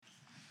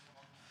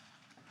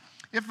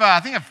If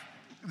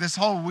this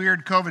whole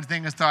weird COVID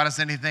thing has taught us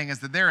anything, is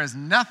that there is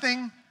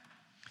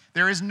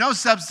no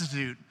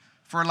substitute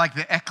for like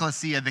the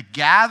ecclesia, the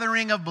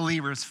gathering of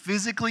believers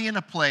physically in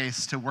a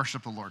place to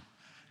worship the Lord.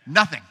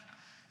 Nothing.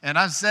 And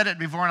I've said it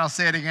before and I'll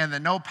say it again,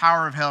 that no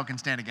power of hell can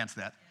stand against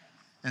that.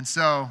 And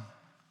so,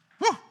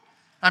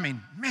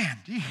 man,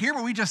 do you hear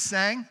what we just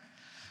sang?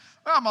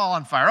 I'm all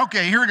on fire.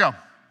 Okay, here we go.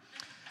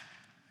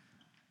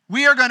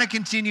 We are going to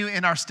continue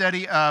in our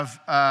study of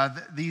what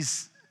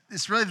does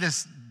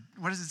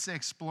it say,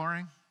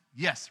 exploring?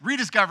 Yes,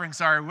 rediscovering,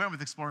 we went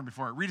with exploring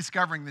before.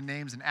 Rediscovering the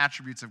names and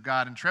attributes of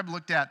God. And Treb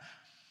looked at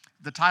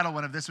the title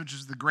one of this, which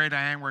is The Great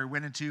I Am, where he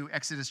went into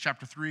Exodus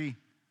chapter 3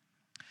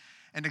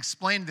 and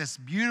explained this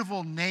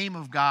beautiful name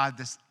of God,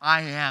 this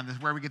I Am. This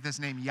is where we get this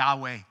name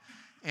Yahweh.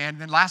 And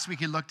then last week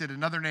he looked at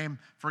another name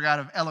for God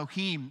of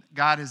Elohim.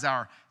 God is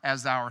our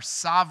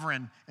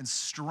sovereign and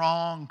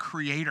strong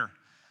creator.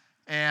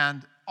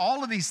 And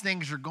all of these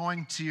things are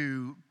going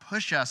to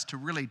push us to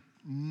really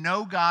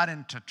know God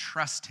and to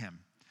trust him.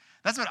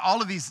 That's what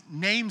all of these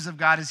names of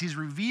God is. He's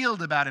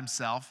revealed about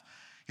himself.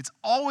 It's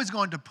always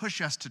going to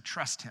push us to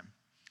trust him.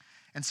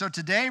 And so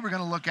today we're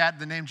going to look at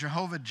the name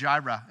Jehovah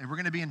Jireh. And we're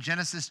going to be in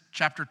Genesis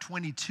chapter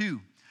 22,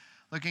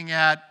 looking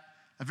at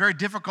a very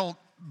difficult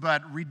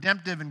but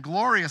redemptive and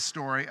glorious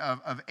story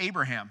of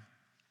Abraham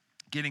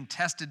getting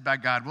tested by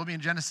God. We'll be in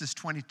Genesis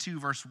 22,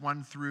 verse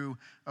 1 through,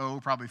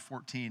 probably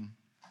 14.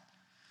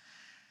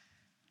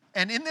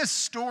 And in this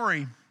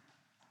story,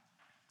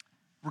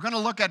 we're going to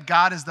look at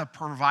God as the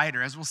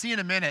provider. As we'll see in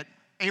a minute,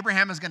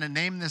 Abraham is going to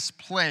name this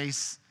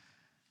place,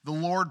 the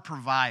Lord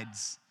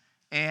Provides.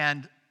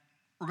 And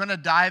we're going to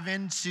dive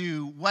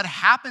into what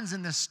happens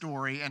in this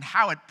story and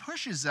how it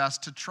pushes us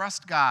to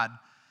trust God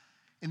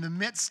in the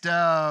midst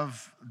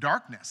of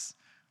darkness.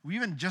 We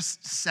even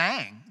just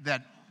sang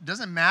that it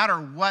doesn't matter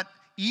what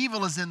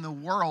evil is in the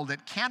world,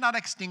 it cannot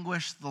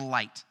extinguish the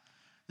light.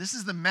 This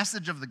is the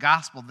message of the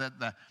gospel, that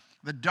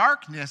the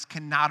darkness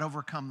cannot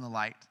overcome the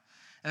light.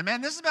 And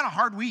man, this has been a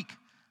hard week.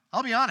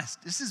 I'll be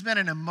honest. This has been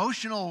an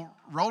emotional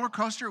roller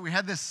coaster. We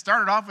had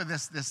started off with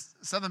this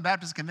Southern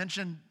Baptist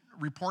Convention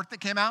report that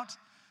came out.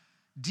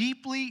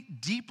 Deeply,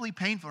 deeply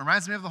painful. It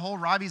reminds me of the whole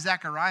Ravi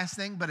Zacharias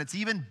thing, but it's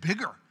even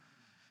bigger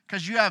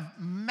because you have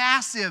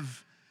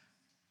massive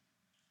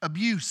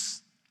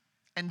abuse.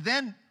 And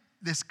then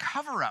this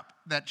cover-up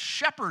that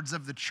shepherds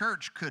of the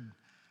church could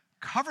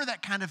cover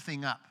that kind of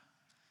thing up.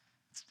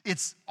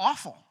 It's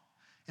awful.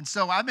 And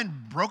so I've been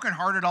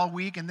brokenhearted all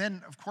week. And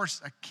then, of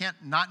course, I can't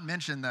not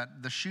mention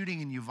the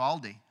shooting in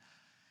Uvalde.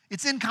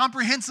 It's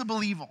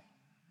incomprehensible evil.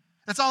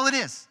 That's all it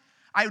is.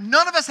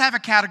 None of us have a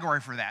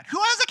category for that. Who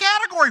has a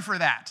category for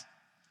that?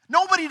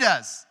 Nobody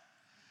does.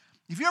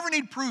 If you ever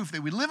need proof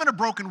that we live in a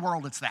broken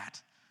world, it's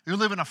that. We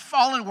live in a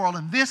fallen world,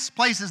 and this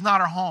place is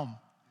not our home.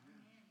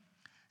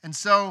 And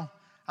so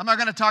I'm not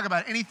going to talk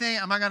about anything.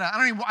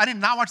 I did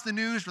not watch the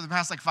news for the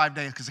past 5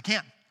 days because I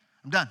can't.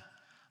 I'm done.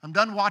 I'm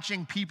done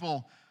watching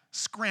people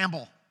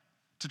scramble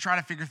to try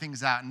to figure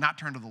things out and not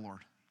turn to the Lord.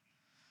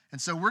 And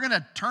so we're going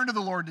to turn to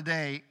the Lord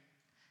today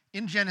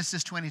in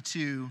Genesis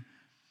 22,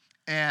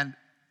 and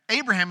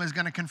Abraham is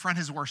going to confront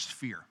his worst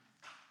fear,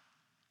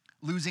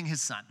 losing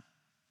his son.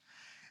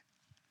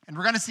 And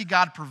we're going to see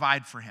God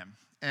provide for him.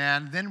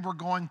 And then we're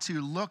going to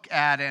look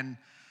at and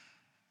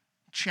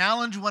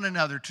challenge one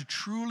another to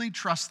truly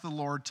trust the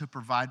Lord to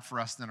provide for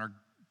us in our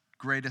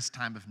greatest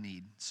time of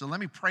need. So let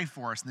me pray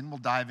for us, and then we'll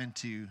dive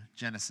into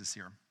Genesis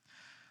here.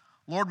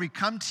 Lord, we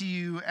come to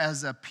you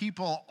as a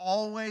people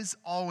always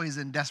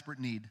in desperate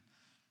need.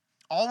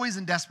 Always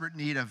in desperate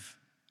need of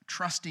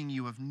trusting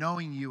you, of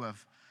knowing you,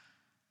 of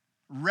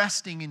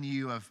resting in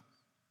you, of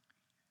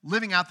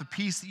living out the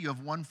peace that you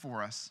have won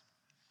for us,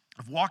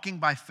 of walking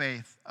by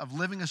faith, of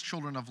living as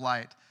children of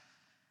light,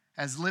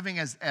 as living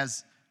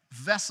as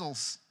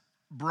vessels,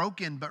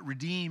 broken but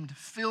redeemed,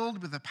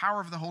 filled with the power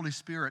of the Holy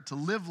Spirit, to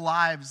live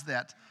lives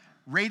that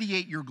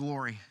radiate your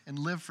glory and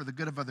live for the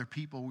good of other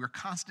people. We're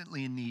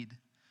constantly in need.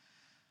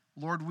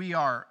 Lord, we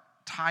are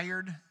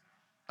tired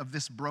of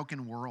this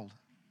broken world.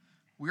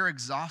 We are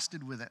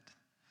exhausted with it.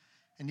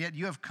 And yet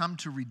you have come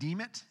to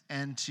redeem it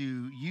and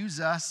to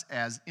use us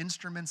as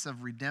instruments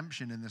of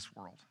redemption in this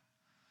world.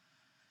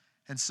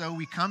 And so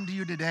we come to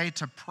you today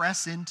to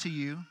press into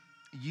you,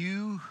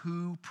 you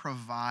who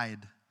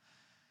provide.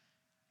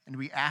 And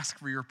we ask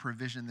for your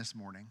provision this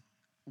morning.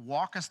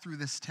 Walk us through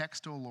this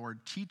text, O Lord.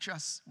 Teach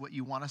us what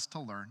you want us to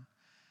learn.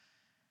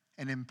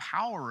 And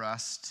empower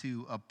us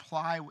to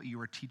apply what you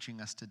are teaching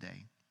us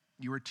today.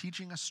 You are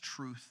teaching us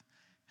truth.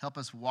 Help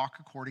us walk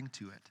according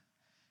to it.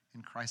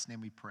 In Christ's name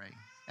we pray.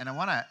 And I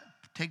want to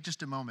take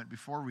just a moment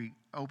before we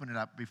open it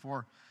up.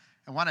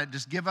 I want to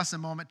just give us a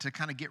moment to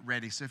kind of get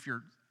ready. So if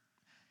you're,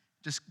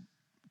 just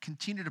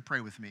continue to pray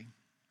with me.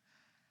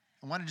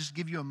 I want to just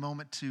give you a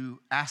moment to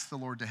ask the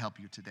Lord to help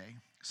you today.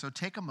 So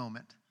take a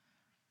moment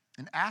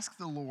and ask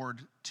the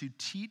Lord to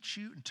teach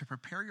you and to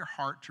prepare your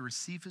heart to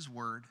receive his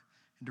word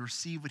and to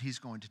receive what he's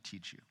going to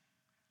teach you.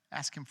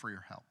 Ask him for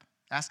your help.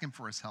 Ask him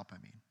for his help,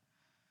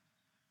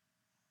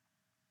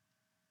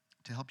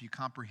 to help you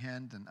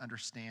comprehend and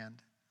understand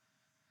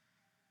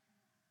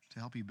to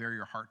help you bare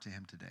your heart to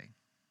him today.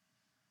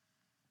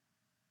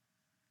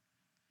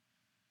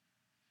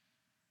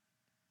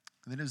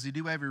 And then as you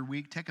do every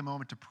week, take a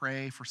moment to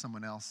pray for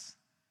someone else.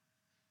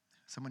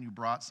 Someone you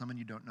brought, someone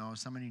you don't know,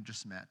 someone you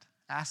just met.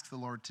 Ask the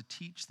Lord to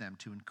teach them,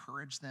 to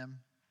encourage them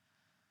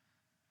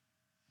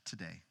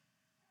today.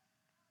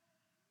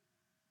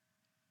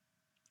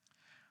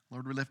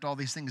 Lord, we lift all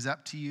these things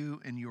up to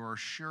you in your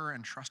sure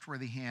and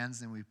trustworthy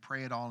hands, and we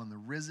pray it all in the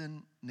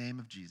risen name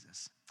of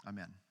Jesus.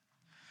 Amen.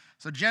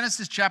 So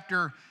Genesis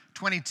chapter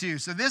 22.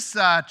 So this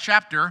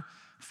chapter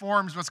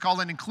forms what's called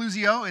an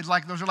inclusio. It's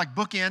like those are like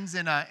bookends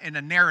in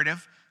a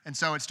narrative. And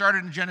so it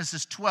started in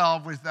Genesis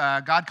 12 with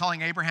God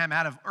calling Abraham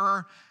out of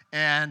Ur,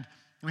 and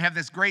we have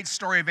this great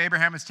story of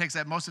Abraham, which takes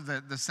up most of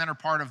the center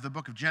part of the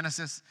book of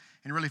Genesis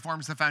and really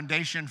forms the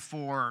foundation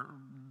for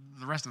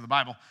the rest of the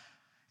Bible.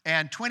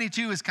 And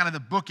 22 is kind of the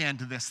bookend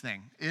to this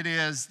thing. It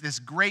is this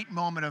great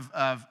moment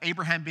of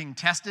Abraham being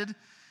tested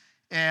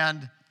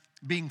and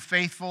being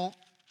faithful.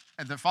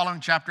 And the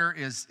following chapter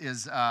is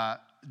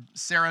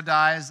Sarah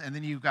dies, and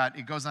then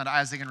it goes on to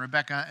Isaac and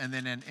Rebekah, and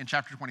then in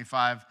chapter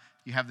 25,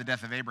 you have the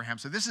death of Abraham.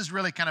 So this is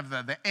really kind of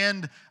the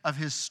end of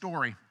his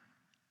story.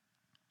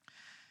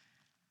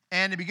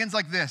 And it begins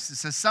like this. It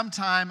says,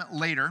 sometime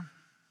later,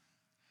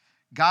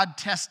 God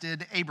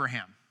tested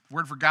Abraham. The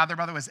word for God there,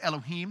 by the way, is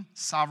Elohim,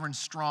 sovereign,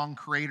 strong,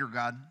 creator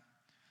God.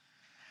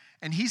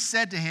 And he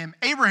said to him,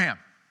 Abraham,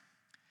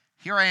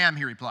 here I am,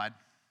 he replied.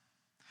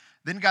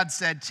 Then God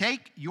said,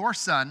 take your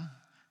son,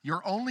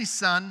 your only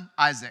son,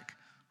 Isaac,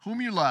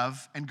 whom you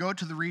love, and go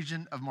to the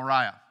region of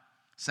Moriah.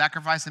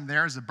 Sacrifice him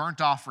there as a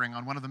burnt offering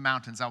on one of the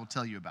mountains I will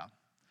tell you about.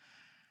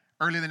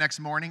 Early the next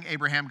morning,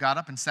 Abraham got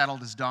up and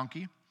saddled his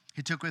donkey.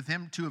 He took with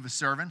him 2 of his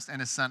servants and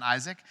his son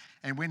Isaac,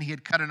 and when he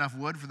had cut enough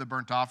wood for the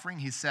burnt offering,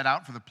 he set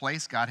out for the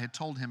place God had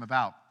told him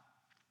about.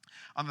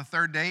 On the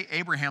 3rd day,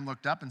 Abraham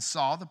looked up and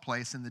saw the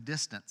place in the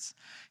distance.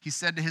 He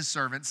said to his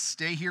servants,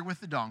 stay here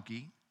with the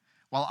donkey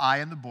while I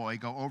and the boy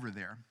go over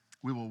there.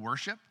 We will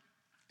worship,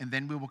 and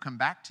then we will come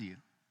back to you.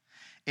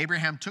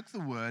 Abraham took the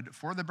wood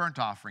for the burnt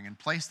offering and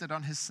placed it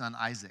on his son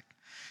Isaac.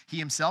 He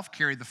himself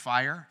carried the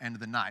fire and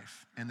the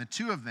knife, and the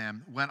 2 of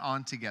them went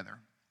on together.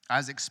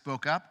 Isaac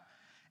spoke up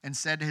and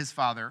said to his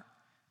father,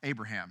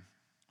 Abraham,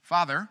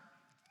 Father,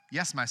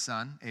 yes, my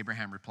son,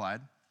 Abraham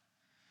replied.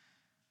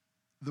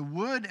 The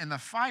wood and the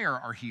fire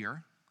are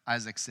here,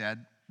 Isaac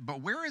said,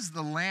 but where is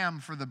the lamb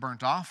for the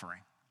burnt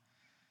offering?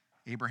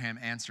 Abraham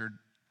answered,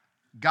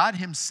 God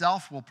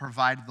himself will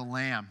provide the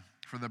lamb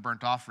for the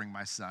burnt offering,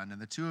 my son.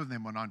 And the 2 of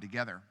them went on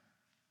together.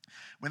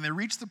 When they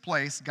reached the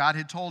place God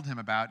had told him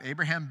about,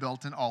 Abraham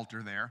built an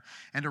altar there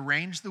and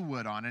arranged the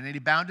wood on it. And he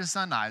bound his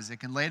son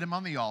Isaac and laid him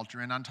on the altar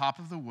and on top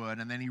of the wood.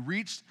 And then he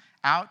reached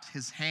out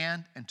his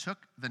hand and took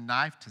the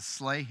knife to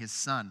slay his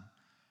son.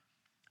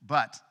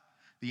 But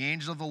the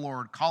angel of the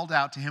Lord called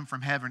out to him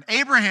from heaven,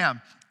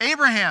 Abraham,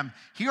 Abraham,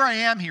 here I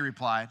am, he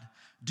replied.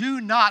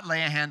 Do not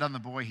lay a hand on the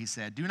boy, he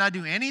said. Do not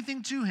do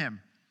anything to him.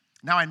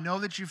 Now I know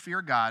that you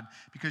fear God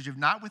because you have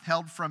not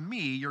withheld from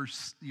me your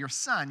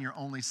son, your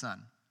only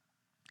son.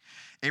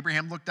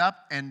 Abraham looked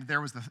up, and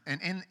there was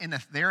in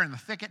the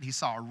thicket he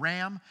saw a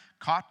ram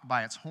caught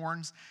by its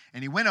horns,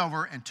 and he went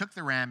over and took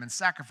the ram and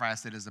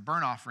sacrificed it as a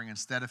burnt offering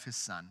instead of his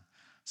son.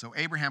 So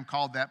Abraham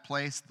called that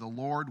place, the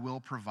Lord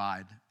will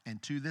provide.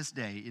 And to this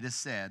day it is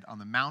said, on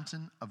the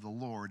mountain of the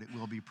Lord it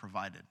will be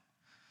provided.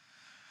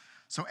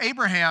 So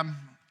Abraham,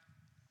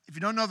 if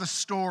you don't know the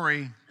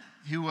story,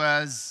 he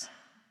was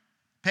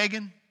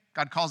pagan.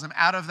 God calls him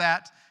out of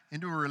that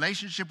into a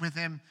relationship with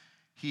him.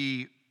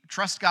 He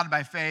trusts God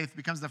by faith,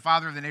 becomes the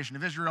father of the nation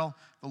of Israel.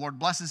 The Lord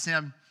blesses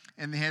him.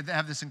 And they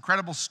have this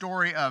incredible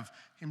story of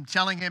him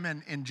telling him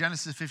in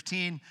Genesis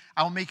 15,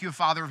 I will make you a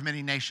father of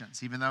many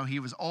nations, even though he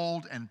was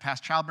old and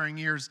past childbearing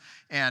years.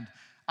 And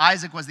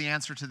Isaac was the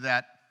answer to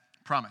that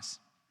promise.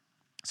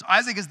 So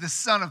Isaac is the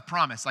son of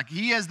promise. Like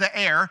he is the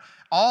heir.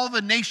 All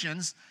the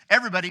nations,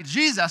 everybody,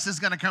 Jesus is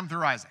going to come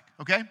through Isaac,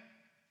 okay?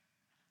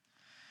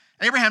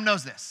 Abraham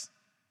knows this.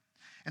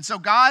 And so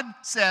God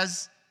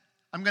says,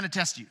 I'm going to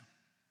test you.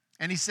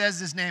 And he says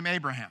his name,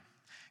 Abraham.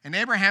 And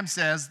Abraham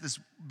says this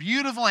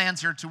beautiful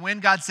answer to when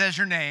God says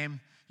your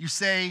name, you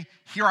say,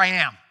 here I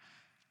am.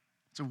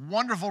 It's a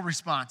wonderful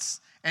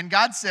response. And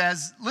God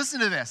says, listen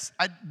to this.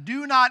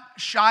 Do not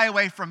shy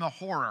away from the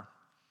horror.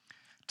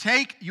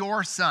 Take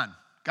your son.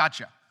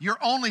 Gotcha. Your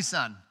only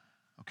son.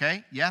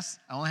 Okay, yes,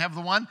 I only have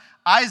the one.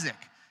 Isaac.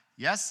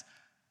 Yes.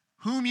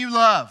 Whom you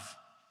love.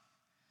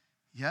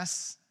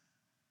 Yes.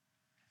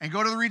 And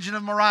go to the region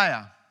of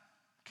Moriah.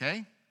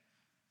 Okay.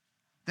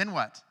 Then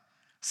what?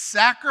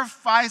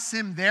 Sacrifice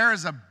him there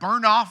as a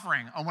burnt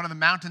offering on one of the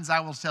mountains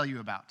I will tell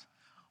you about.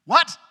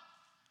 What?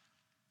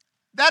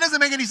 That doesn't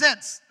make any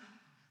sense.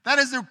 That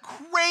is a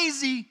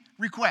crazy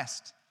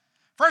request.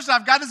 First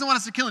off, God doesn't want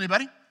us to kill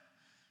anybody.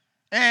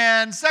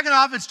 And second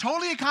off, it's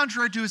totally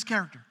contrary to his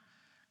character.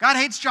 God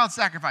hates child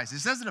sacrifice. He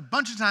says it a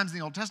bunch of times in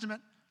the Old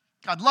Testament.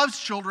 God loves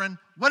children.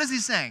 What is he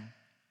saying?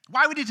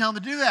 Why would he tell him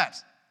to do that?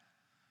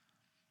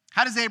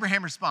 How does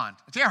Abraham respond?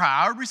 I tell you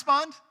how I would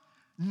respond.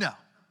 No.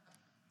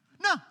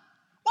 No.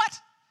 What?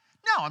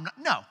 No, I'm not.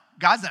 No,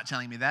 God's not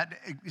telling me that,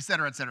 et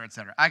cetera, et cetera, et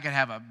cetera. I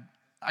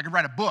could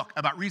write a book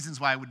about reasons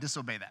why I would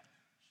disobey that.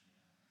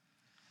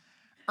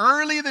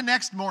 Early the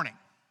next morning,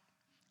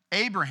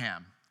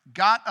 Abraham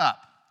got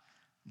up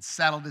and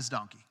saddled his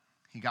donkey.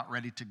 He got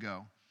ready to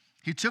go.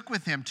 He took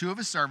with him 2 of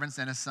his servants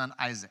and his son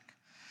Isaac.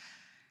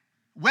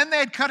 When they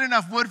had cut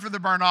enough wood for the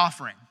burnt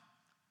offering,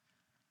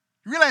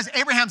 you realize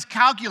Abraham's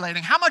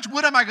calculating, how much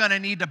wood am I going to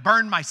need to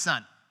burn my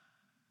son?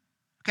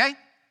 Okay?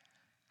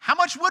 How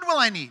much wood will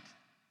I need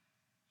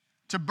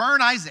to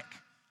burn Isaac?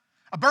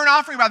 A burnt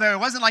offering, by the way, it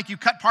wasn't like you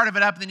cut part of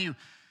it up and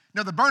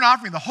then the burnt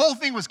offering, the whole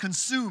thing was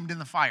consumed in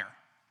the fire.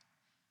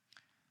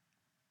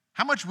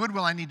 How much wood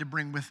will I need to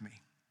bring with me?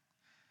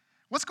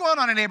 What's going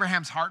on in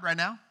Abraham's heart right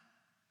now?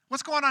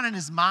 What's going on in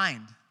his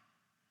mind?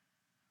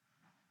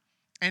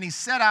 And he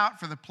set out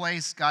for the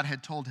place God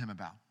had told him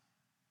about.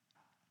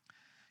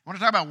 You want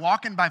to talk about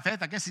walking by faith?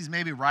 I guess he's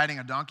maybe riding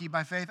a donkey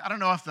by faith. I don't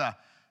know if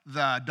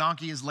the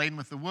donkey is laden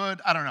with the wood.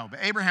 I don't know, but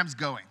Abraham's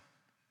going.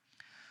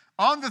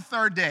 On the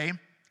 3rd day,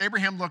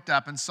 Abraham looked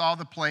up and saw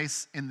the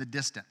place in the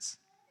distance.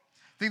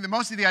 I think that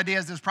most of the idea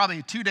is there's probably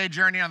a 2-day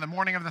journey. On the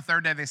morning of the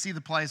 3rd day, they see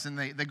the place and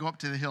they go up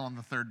to the hill on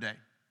the 3rd day.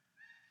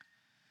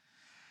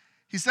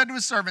 He said to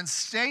his servants,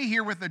 "Stay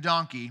here with the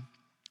donkey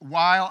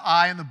while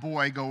I and the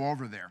boy go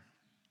over there.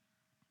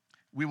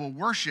 We will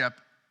worship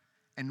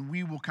and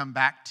we will come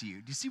back to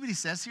you." Do you see what he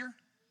says here?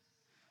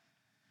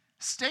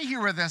 Stay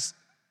here with us.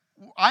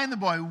 I and the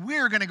boy,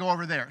 we're going to go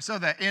over there. So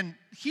that in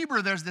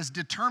Hebrew, there's this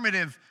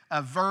determinative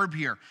verb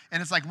here.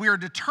 And it's like we are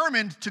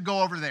determined to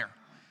go over there.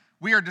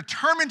 We are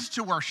determined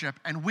to worship,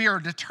 and we are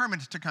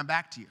determined to come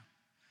back to you.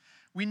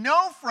 We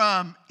know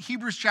from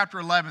Hebrews chapter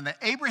 11 that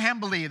Abraham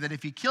believed that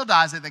if he killed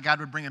Isaac, that God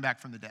would bring him back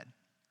from the dead.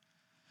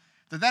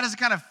 That is the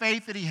kind of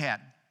faith that he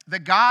had.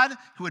 That God,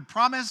 who had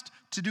promised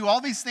to do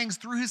all these things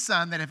through his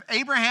son, that if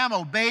Abraham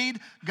obeyed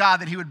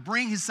God, that he would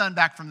bring his son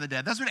back from the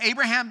dead. That's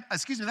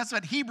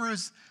what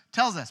Hebrews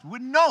tells us. We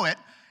wouldn't know it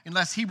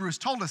unless Hebrews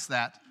told us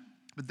that.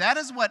 But that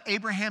is what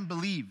Abraham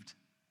believed.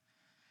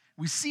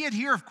 We see it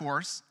here, of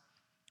course.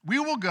 We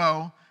will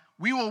go,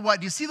 we will what?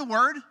 Do you see the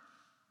word?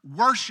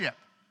 Worship.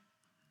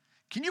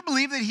 Can you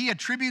believe that he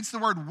attributes the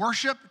word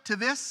worship to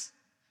this?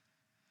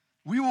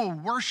 We will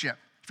worship.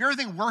 If you ever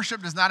think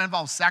worship does not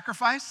involve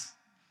sacrifice,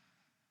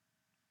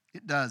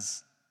 it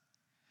does.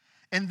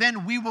 And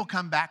then we will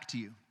come back to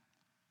you.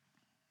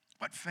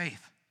 What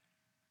faith.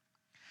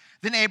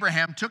 Then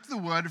Abraham took the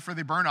wood for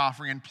the burnt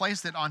offering and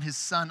placed it on his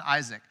son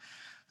Isaac.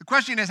 The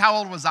question is, how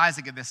old was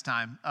Isaac at this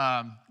time?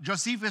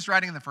 Josephus,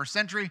 writing in the 1st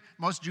century,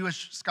 most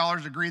Jewish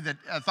scholars agree that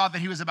thought that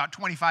he was about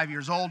 25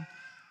 years old.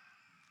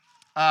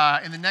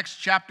 In the next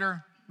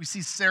chapter, we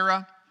see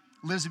Sarah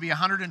lives to be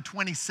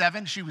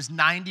 127. She was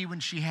 90 when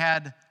she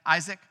had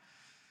Isaac.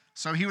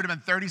 So he would have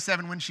been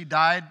 37 when she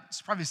died.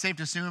 It's probably safe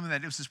to assume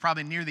that this was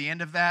probably near the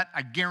end of that.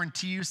 I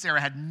guarantee you Sarah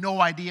had no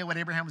idea what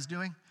Abraham was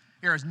doing.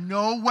 There is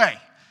no way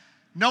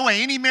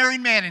any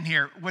married man in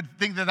here would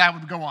think that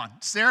would go on.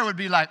 Sarah would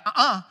be like,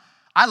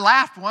 I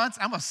laughed once.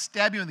 I'm going to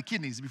stab you in the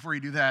kidneys before you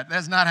do that.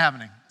 That's not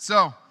happening.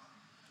 So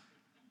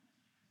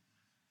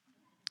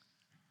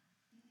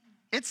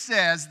it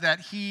says that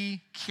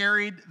he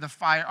carried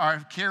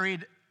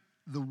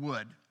the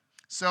wood.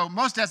 So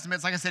most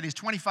estimates, like I said, he's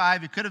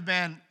 25. He could have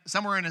been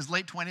somewhere in his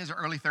late 20s or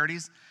early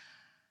 30s.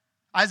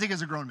 Isaac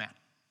is a grown man.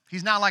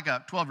 He's not like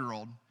a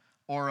 12-year-old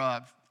or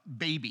a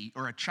baby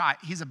or a child.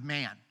 He's a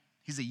man.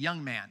 He's a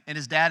young man. And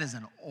his dad is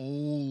an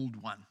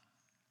old one.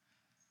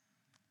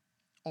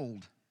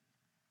 Old.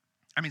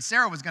 I mean,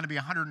 Sarah was going to be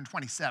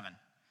 127,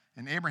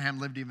 and Abraham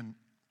lived even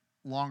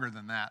longer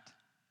than that.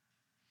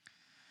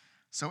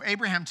 So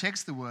Abraham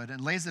takes the wood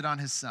and lays it on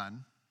his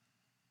son,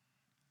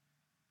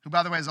 who,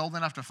 by the way, is old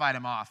enough to fight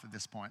him off at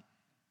this point.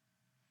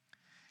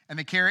 And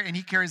he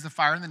carries the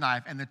fire and the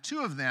knife, and the 2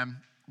 of them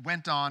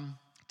went on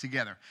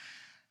together.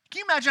 Can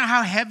you imagine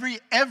how heavy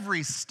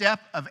every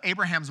step of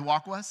Abraham's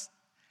walk was?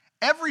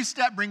 Every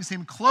step brings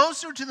him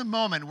closer to the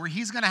moment where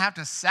he's going to have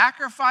to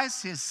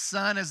sacrifice his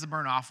son as the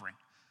burnt offering.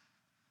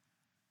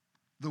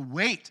 The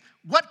weight.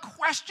 What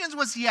questions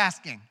was he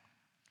asking?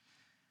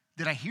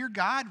 Did I hear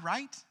God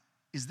right?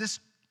 Is this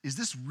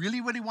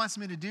really what he wants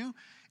me to do?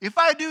 If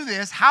I do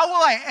this, how will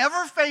I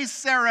ever face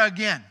Sarah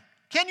again?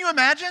 Can you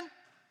imagine?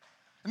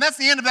 And that's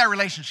the end of that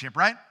relationship,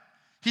 right?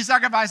 He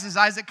sacrifices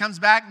Isaac, comes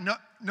back,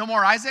 no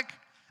more Isaac.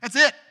 That's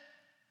it.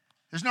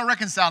 There's no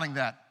reconciling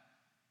that.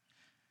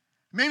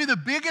 Maybe the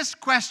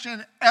biggest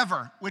question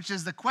ever, which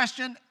is the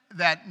question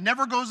that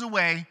never goes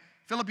away.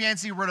 Philip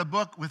Yancey wrote a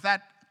book with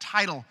that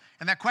title,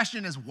 and that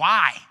question is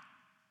why?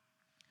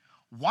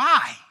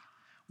 Why?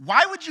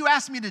 Why would you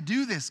ask me to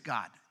do this,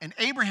 God? And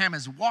Abraham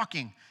is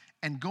walking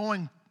and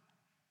going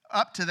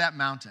up to that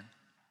mountain.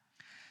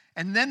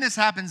 And then this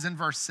happens in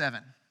verse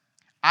 7.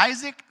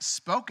 Isaac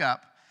spoke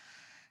up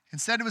and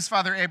said to his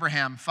father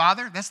Abraham,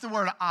 Father, that's the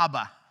word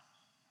Abba.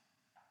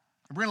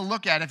 We're going to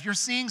look at, if you're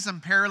seeing some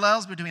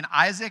parallels between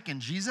Isaac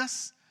and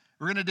Jesus,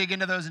 we're going to dig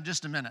into those in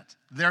just a minute.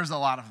 There's a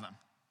lot of them.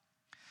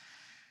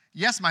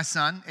 Yes, my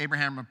son,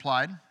 Abraham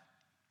replied.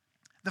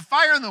 The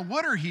fire and the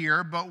wood are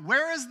here, but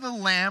where is the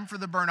lamb for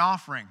the burnt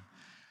offering?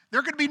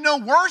 There could be no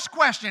worse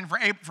question for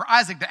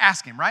Isaac to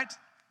ask him, right?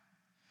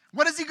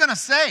 What is he going to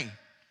say?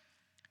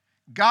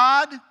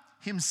 God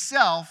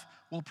himself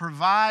will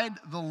provide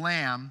the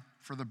lamb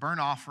for the burnt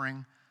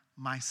offering,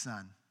 my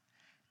son.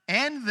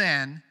 And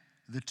then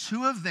the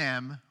two of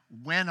them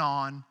went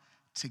on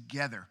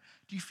together.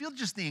 Do you feel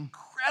just the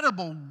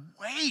incredible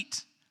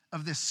weight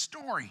of this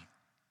story?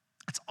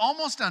 It's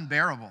almost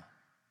unbearable.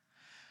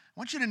 I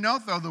want you to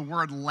note, though, the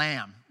word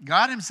lamb.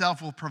 God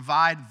himself will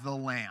provide the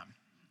lamb.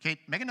 Okay,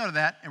 make a note of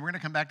that, and we're going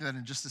to come back to that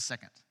in just a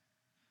second.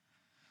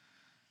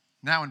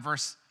 Now in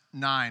verse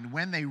 9,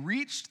 when they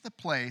reached the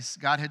place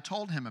God had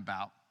told him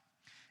about,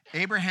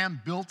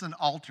 Abraham built an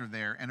altar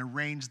there and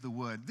arranged the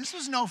wood. This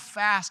was no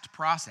fast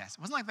process. It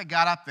wasn't like they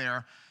got up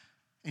there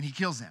and he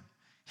kills him.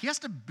 He has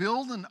to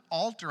build an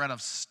altar out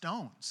of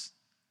stones,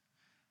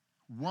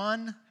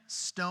 one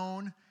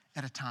stone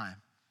at a time.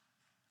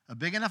 A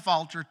big enough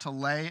altar to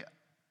lay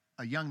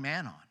a young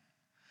man on.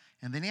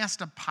 And then he has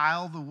to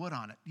pile the wood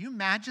on it. You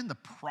imagine the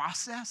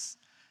process?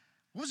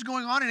 What was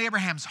going on in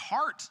Abraham's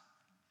heart?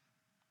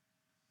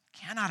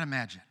 Cannot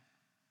imagine.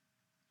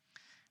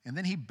 And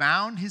then he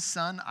bound his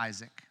son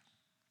Isaac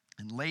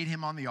and laid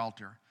him on the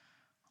altar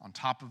on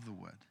top of the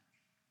wood.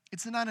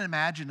 It's an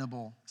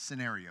unimaginable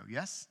scenario,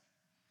 yes?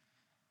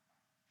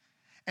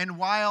 And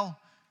while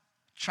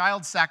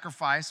child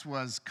sacrifice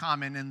was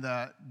common in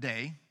the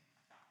day,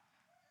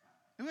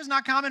 it was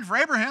not common for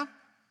Abraham.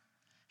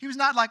 He was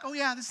not like, oh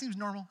yeah, this seems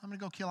normal. I'm going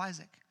to go kill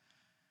Isaac.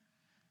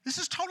 This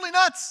is totally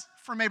nuts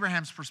from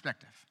Abraham's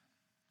perspective.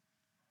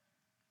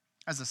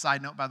 As a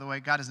side note, by the way,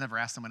 God has never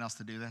asked someone else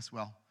to do this.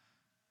 Well,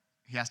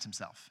 he asked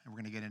himself, and we're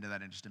going to get into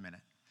that in just a minute.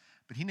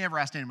 But he never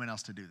asked anyone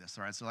else to do this,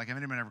 all right? So like if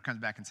anyone ever comes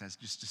back and says,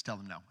 just tell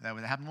them no. That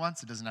happened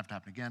once, it doesn't have to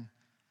happen again.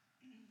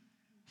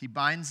 He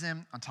binds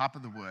him on top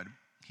of the wood.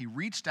 He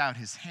reached out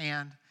his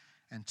hand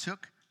and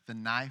took the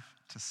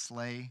knife to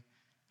slay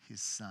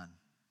his son.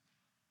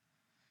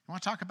 You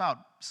want to talk about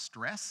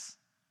stress?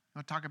 You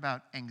want to talk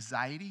about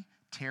anxiety,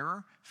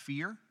 terror,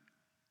 fear?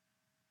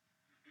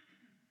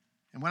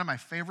 And one of my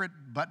favorite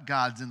but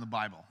gods in the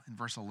Bible, in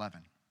verse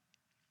 11.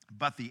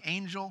 But the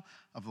angel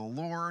of the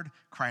Lord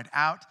cried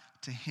out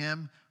to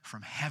him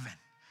from heaven.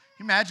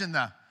 You imagine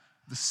the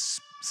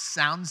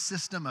sound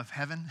system of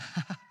heaven?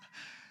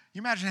 You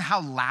imagine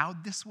how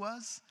loud this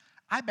was?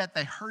 I bet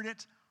they heard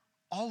it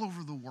all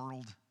over the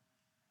world.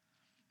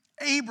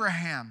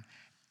 Abraham,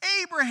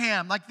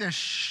 like this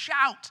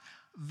shout.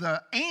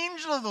 The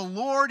angel of the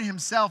Lord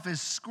himself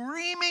is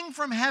screaming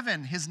from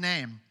heaven his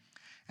name.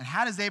 And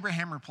how does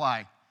Abraham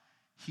reply?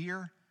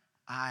 Here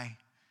I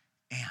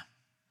am.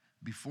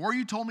 Before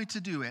you told me to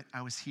do it,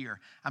 I was here.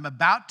 I'm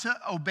about to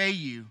obey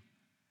you.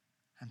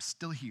 I'm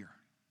still here.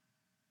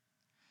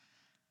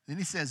 Then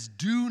he says,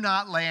 do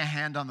not lay a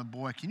hand on the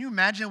boy. Can you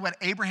imagine what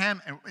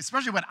Abraham,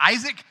 especially what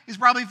Isaac is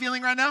probably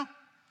feeling right now?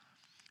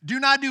 Do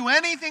not do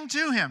anything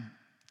to him.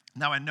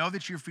 Now I know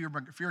that you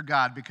fear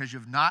God because you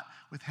have not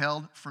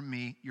withheld from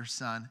me your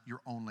son,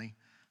 your only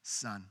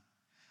son.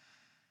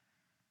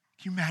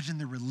 Can you imagine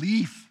the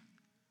relief?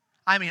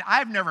 I mean,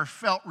 I've never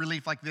felt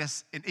relief like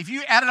this. If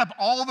you added up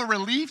all the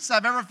reliefs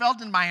I've ever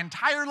felt in my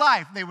entire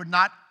life, they would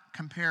not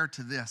compare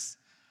to this.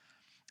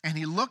 And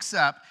he looks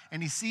up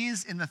and he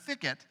sees in the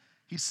thicket,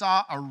 he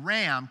saw a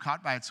ram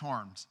caught by its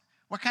horns.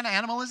 What kind of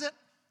animal is it?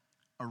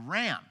 A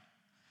ram.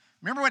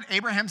 Remember what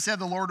Abraham said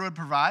the Lord would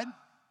provide?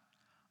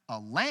 A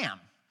lamb.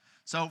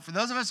 So for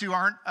those of us who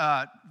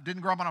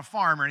didn't grow up on a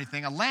farm or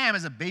anything, a lamb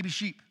is a baby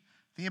sheep.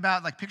 Think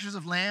about like pictures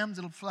of lambs,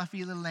 little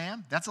fluffy little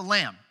lamb. That's a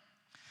lamb.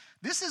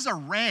 This is a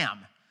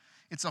ram.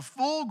 It's a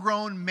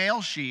full-grown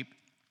male sheep.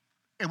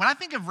 And when I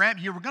think of ram,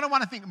 you're going to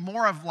want to think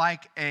more of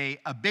like a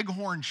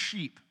bighorn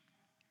sheep.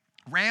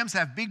 Rams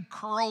have big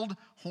curled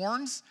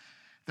horns.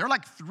 They're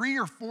like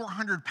 300 or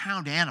 400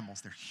 pound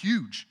animals. They're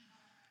huge.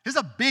 This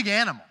is a big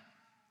animal.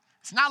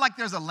 It's not like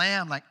there's a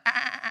lamb like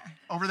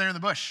over there in the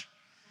bush.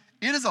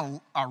 It is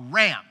a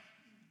ram.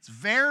 It's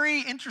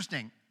very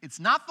interesting. It's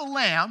not the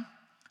lamb,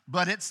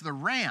 but it's the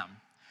ram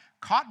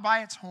caught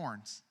by its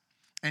horns.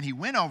 And he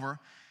went over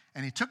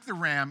and he took the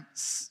ram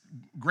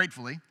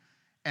gratefully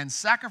and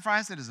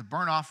sacrificed it as a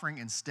burnt offering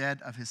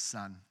instead of his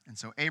son. And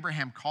so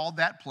Abraham called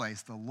that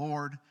place, the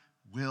Lord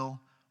will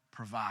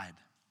provide.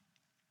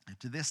 And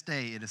to this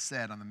day it is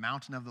said, on the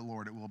mountain of the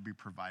Lord it will be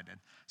provided.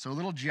 So a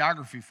little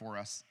geography for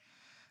us.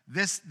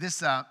 This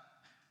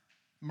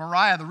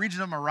Moriah, the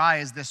region of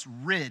Moriah, is this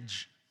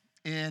ridge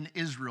in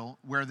Israel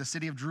where the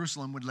city of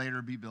Jerusalem would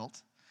later be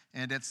built.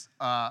 And it's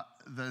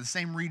the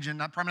same region,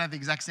 probably not the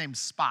exact same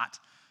spot,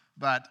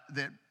 but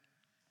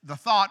the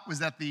thought was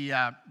that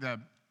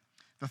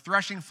the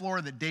threshing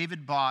floor that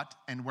David bought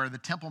and where the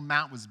Temple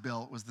Mount was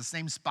built was the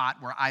same spot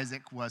where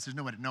Isaac was. There's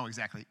no way to know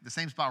exactly. The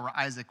same spot where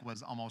Isaac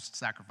was almost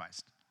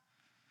sacrificed.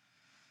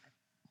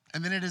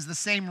 And then it is the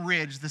same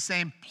ridge, the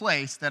same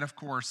place that, of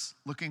course,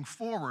 looking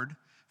forward,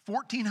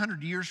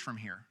 1,400 years from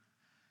here,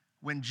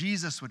 when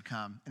Jesus would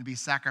come and be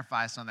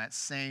sacrificed on that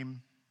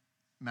same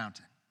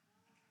mountain,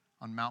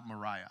 on Mount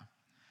Moriah.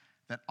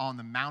 that on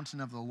the mountain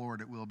of the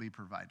Lord it will be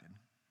provided.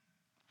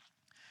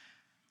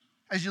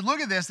 As you look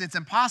at this, it's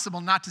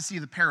impossible not to see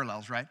the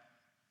parallels, right?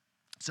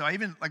 So I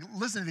even,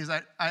 listen to these.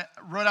 I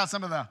wrote out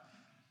some of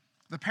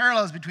the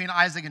parallels between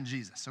Isaac and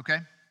Jesus, okay?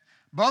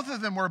 Both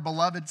of them were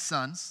beloved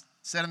sons,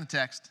 said in the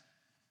text.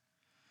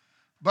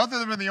 Both of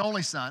them are the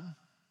only son.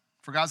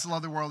 For God so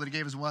loved the world that he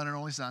gave his one and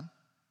only son.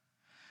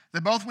 They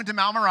both went to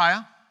Mount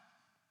Moriah.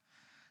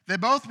 They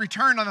both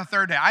returned on the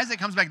third day. Isaac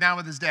comes back down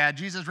with his dad.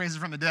 Jesus raises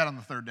from the dead on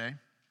the third day.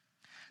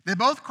 They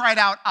both cried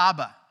out,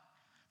 Abba.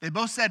 They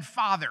both said,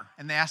 Father,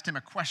 and they asked him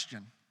a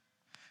question.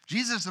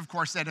 Jesus, of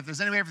course, said, if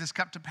there's any way for this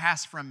cup to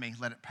pass from me,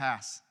 let it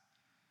pass.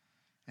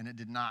 And it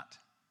did not.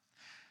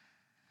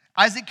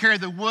 Isaac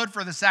carried the wood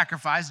for the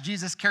sacrifice.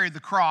 Jesus carried the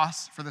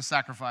cross for the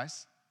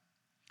sacrifice.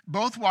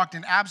 Both walked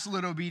in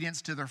absolute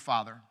obedience to their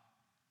father.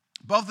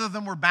 Both of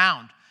them were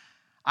bound.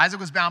 Isaac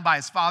was bound by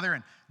his father,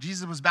 and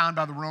Jesus was bound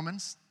by the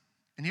Romans.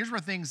 And here's where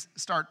things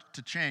start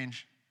to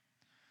change.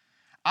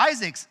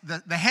 Isaac's,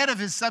 the head of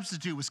his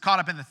substitute was caught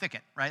up in the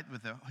thicket, right,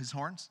 with his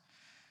horns.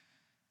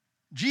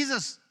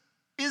 Jesus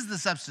is the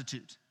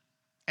substitute,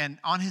 and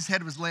on his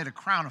head was laid a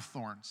crown of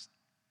thorns.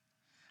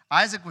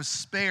 Isaac was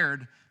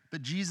spared,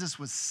 but Jesus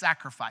was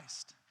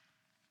sacrificed.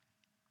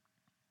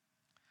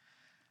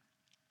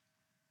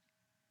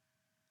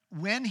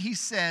 When he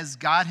says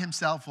God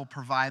himself will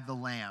provide the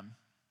lamb,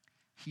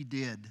 he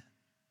did.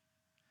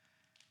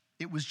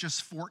 It was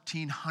just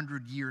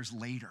 1,400 years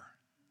later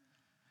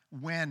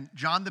when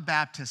John the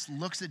Baptist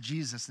looks at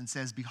Jesus and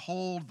says,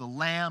 behold, the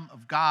Lamb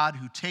of God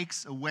who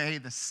takes away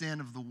the sin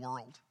of the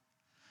world.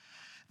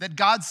 That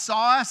God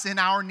saw us in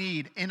our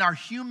need, in our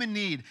human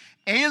need,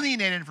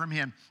 alienated from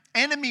him,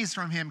 enemies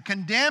from him,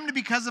 condemned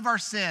because of our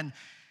sin,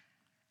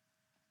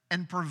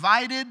 and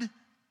provided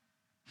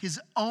his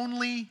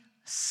only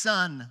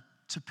son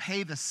to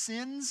pay the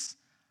sins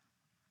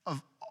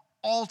of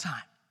all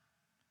time.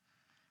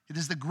 It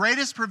is the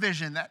greatest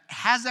provision that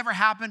has ever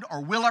happened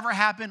or will ever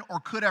happen or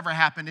could ever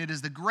happen. It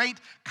is the great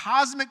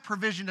cosmic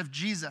provision of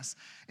Jesus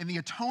in the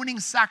atoning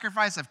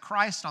sacrifice of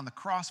Christ on the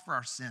cross for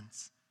our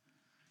sins.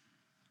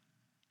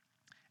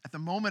 At the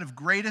moment of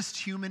greatest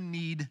human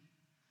need,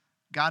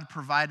 God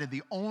provided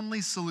the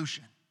only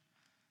solution,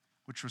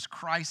 which was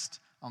Christ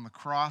on the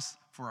cross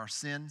for our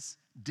sins,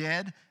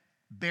 dead,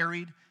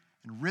 buried,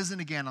 and risen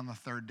again on the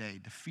third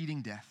day,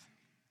 defeating death.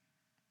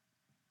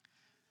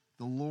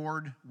 The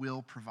Lord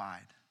will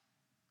provide.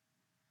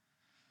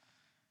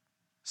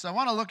 So I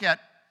want to look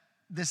at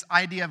this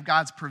idea of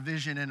God's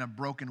provision in a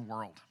broken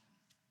world.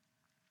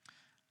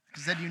 Like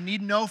I said, you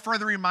need no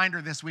further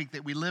reminder this week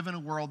that we live in a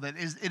world that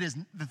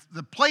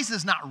the place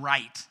is not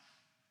right.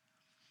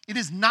 It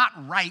is not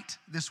right,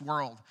 this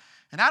world.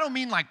 And I don't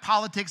mean like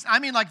politics. I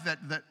mean like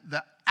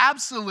the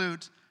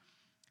absolute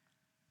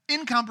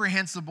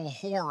incomprehensible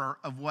horror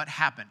of what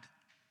happened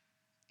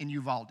in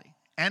Uvalde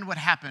and what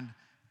happened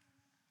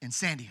in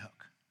Sandy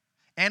Hook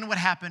and what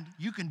happened.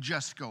 You can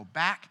just go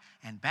back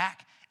and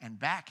back and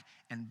back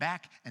and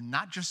back, and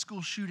not just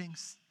school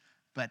shootings,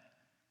 but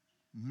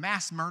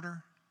mass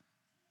murder,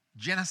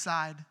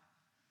 genocide,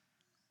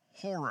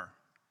 horror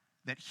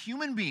that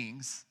human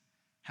beings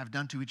have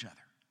done to each other.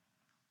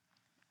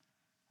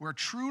 We're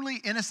truly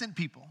innocent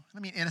people. I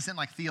mean innocent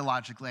like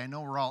theologically. I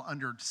know we're all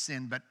under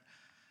sin, but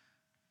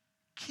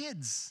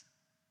kids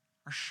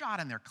are shot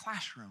in their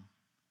classroom.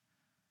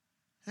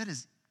 That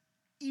is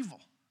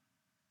evil.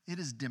 It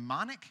is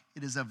demonic.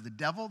 It is of the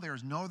devil. There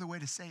is no other way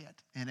to say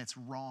it, and it's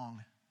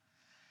wrong.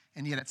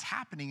 And yet it's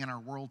happening in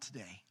our world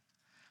today.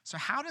 So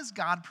how does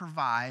God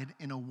provide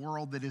in a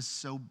world that is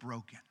so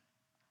broken?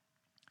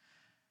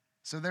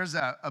 So there's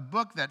a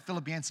book that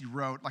Philip Yancey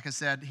wrote. Like I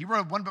said, he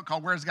wrote one book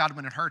called Where's God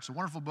When It Hurts? A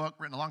wonderful book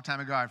written a long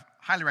time ago. I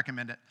highly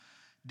recommend it.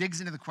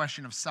 Digs into the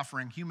question of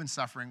suffering, human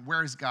suffering.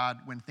 Where is God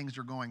when things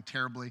are going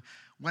terribly,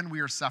 when we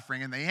are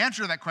suffering? And the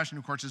answer to that question,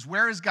 of course, is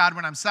where is God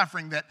when I'm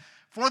suffering? That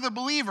for the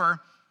believer,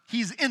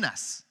 he's in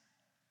us.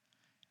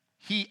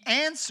 He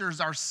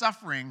answers our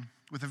suffering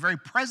with the very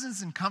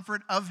presence and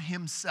comfort of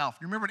himself.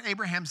 You remember what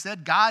Abraham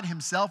said? God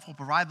himself will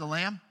provide the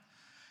lamb.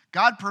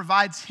 God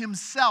provides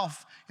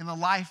himself in the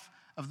life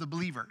of the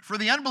believer. For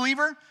the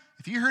unbeliever,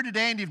 if you're here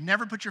today and you've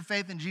never put your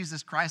faith in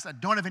Jesus Christ, I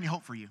don't have any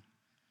hope for you.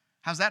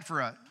 How's that for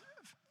a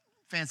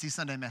fancy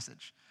Sunday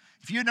message?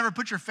 If you have never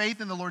put your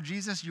faith in the Lord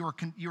Jesus, you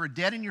are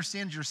dead in your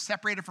sins, you're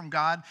separated from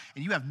God,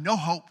 and you have no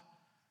hope.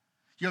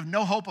 You have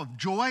no hope of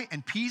joy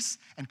and peace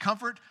and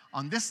comfort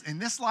in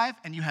this life,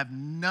 and you have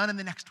none in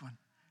the next one.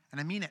 And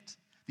I mean it.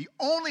 The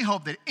only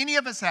hope that any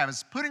of us have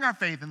is putting our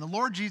faith in the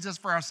Lord Jesus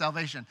for our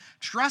salvation,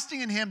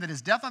 trusting in him that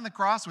his death on the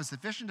cross was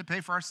sufficient to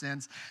pay for our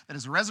sins, that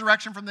his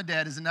resurrection from the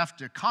dead is enough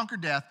to conquer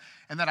death,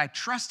 and that I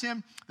trust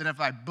him, that if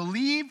I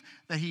believe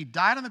that he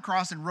died on the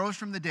cross and rose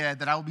from the dead,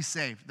 that I will be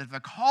saved. That if I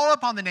call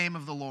upon the name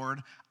of the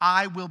Lord,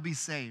 I will be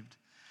saved.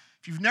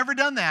 If you've never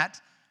done that,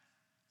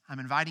 I'm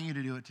inviting you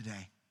to do it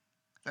today.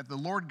 That the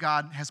Lord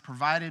God has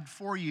provided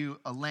for you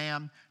a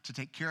lamb to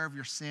take care of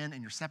your sin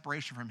and your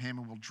separation from him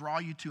and will draw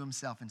you to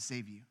himself and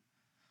save you.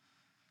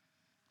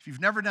 If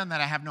you've never done that,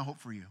 I have no hope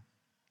for you.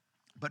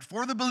 But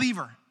for the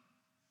believer,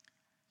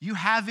 You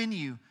have in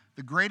you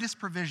the greatest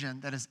provision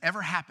that has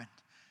ever happened.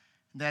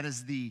 That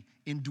is the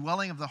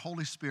indwelling of the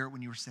Holy Spirit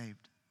when you were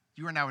saved.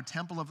 You are now a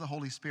temple of the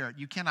Holy Spirit.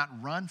 You cannot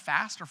run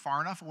fast or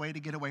far enough away to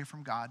get away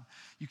from God.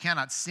 You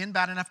cannot sin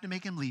bad enough to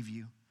make him leave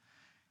you.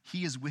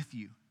 He is with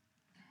you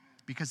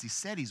because he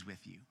said he's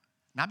with you.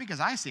 Not because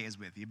I say he's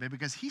with you, but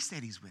because he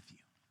said he's with you.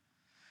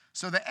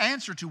 So the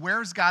answer to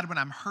where is God when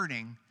I'm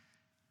hurting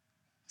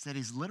is that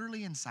he's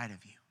literally inside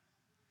of you.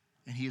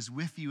 And he is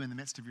with you in the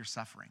midst of your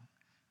suffering.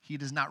 He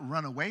does not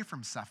run away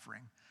from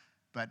suffering,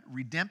 but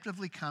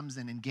redemptively comes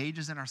and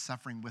engages in our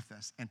suffering with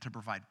us and to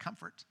provide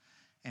comfort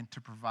and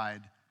to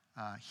provide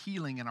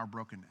healing in our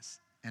brokenness.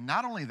 And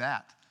not only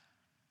that,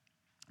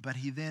 but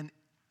he then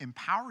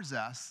empowers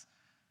us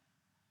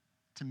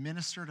to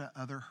minister to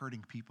other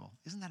hurting people.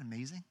 Isn't that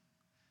amazing?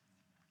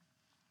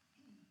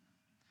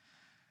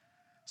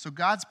 So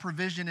God's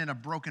provision in a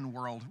broken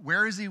world.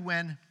 Where is he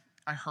when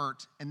I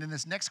hurt? And then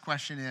this next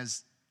question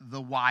is the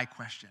why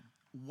question.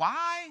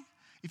 Why?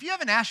 If you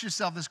haven't asked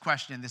yourself this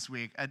question this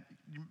week, I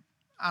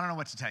don't know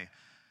what to tell you.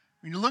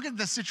 When you look at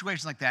the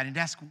situation like that and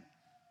ask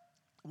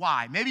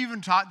why, maybe you've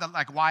even taught that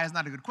like why is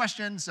not a good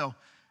question. So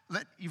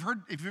you've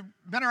heard, if you've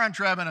been around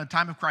Treb in a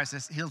time of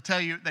crisis, he'll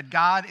tell you that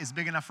God is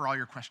big enough for all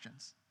your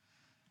questions.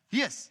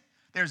 He is.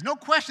 There's no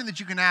question that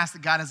you can ask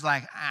that God is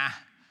like,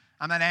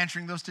 I'm not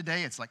answering those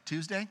today. It's like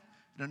Tuesday.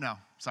 I don't know.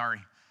 Sorry.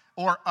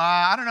 Or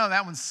I don't know.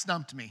 That one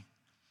stumped me.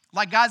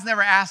 Like God's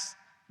never asked,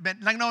 but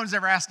like no one's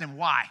ever asked him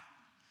why.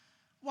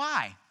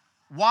 Why?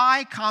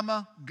 Why,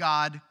 comma,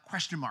 God,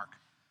 question mark.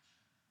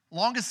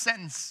 Longest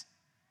sentence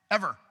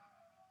ever.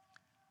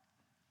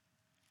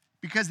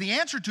 Because the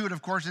answer to it,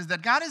 of course, is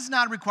that God is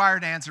not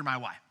required to answer my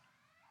why.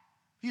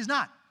 He is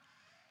not.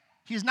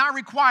 He is not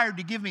required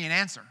to give me an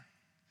answer.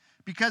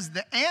 Because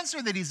the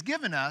answer that he's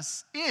given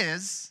us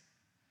is,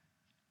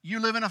 you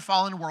live in a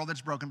fallen world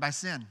that's broken by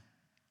sin.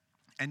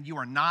 And you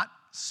are not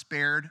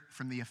spared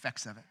from the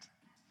effects of it.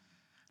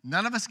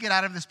 None of us get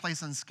out of this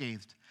place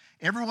unscathed.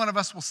 Every one of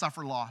us will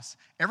suffer loss.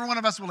 Every one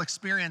of us will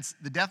experience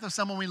the death of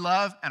someone we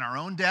love and our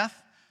own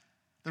death.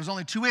 There's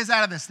only two ways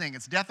out of this thing.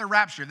 It's death or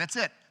rapture. That's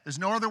it. There's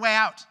no other way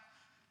out.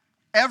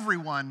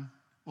 Everyone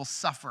will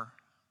suffer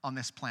on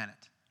this planet.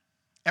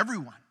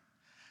 Everyone.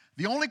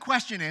 The only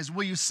question is,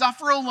 will you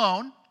suffer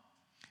alone,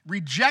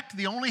 reject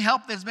the only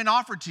help that's been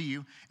offered to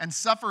you, and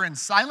suffer in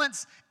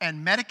silence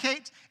and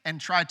medicate and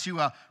try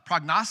to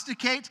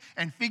prognosticate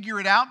and figure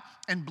it out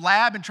and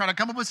blab and try to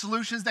come up with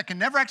solutions that can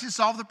never actually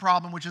solve the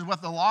problem, which is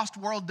what the lost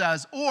world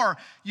does? Or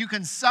you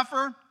can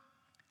suffer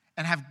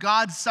and have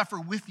God suffer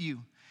with you,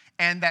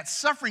 and that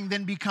suffering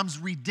then becomes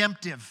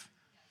redemptive.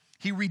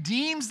 He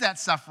redeems that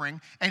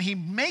suffering, and he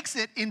makes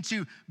it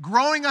into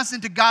growing us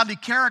into godly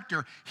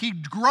character. He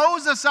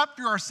grows us up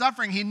through our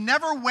suffering. He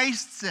never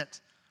wastes it.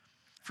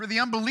 For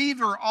the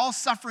unbeliever, all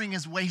suffering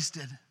is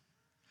wasted.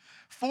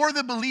 For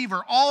the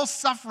believer, all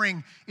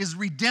suffering is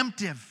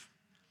redemptive.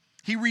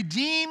 He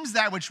redeems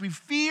that which we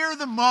fear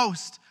the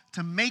most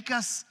to make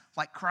us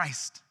like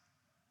Christ.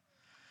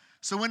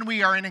 So when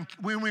we are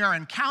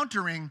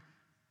encountering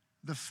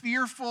the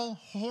fearful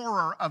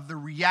horror of the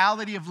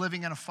reality of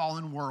living in a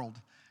fallen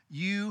world,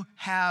 you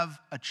have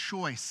a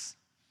choice.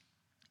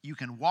 You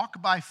can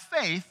walk by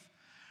faith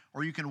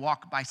or you can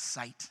walk by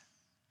sight.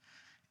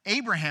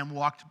 Abraham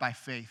walked by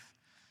faith.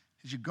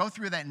 As you go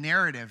through that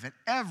narrative, at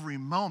every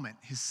moment,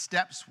 his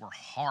steps were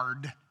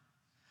hard.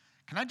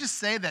 Can I just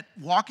say that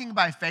walking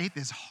by faith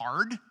is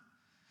hard?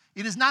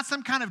 It is not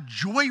some kind of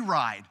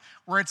joyride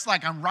where it's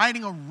like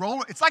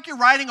it's like you're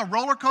riding a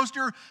roller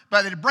coaster,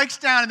 but it breaks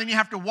down and then you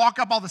have to walk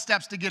up all the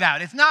steps to get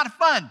out. It's not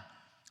fun,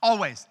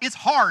 always. It's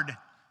hard.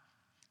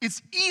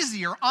 It's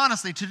easier,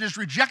 honestly, to just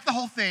reject the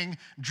whole thing,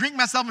 drink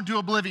myself into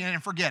oblivion,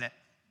 and forget it.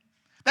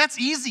 That's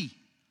easy.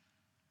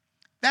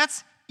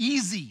 That's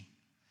easy.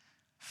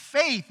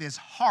 Faith is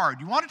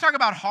hard. You want to talk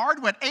about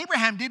hard? What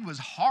Abraham did was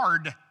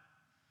hard.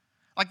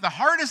 Like the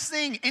hardest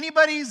thing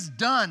anybody's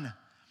done.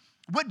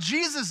 What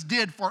Jesus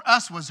did for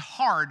us was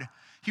hard.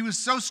 He was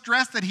so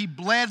stressed that he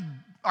bled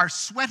our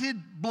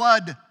sweated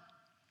blood.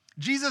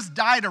 Jesus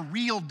died a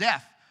real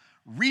death.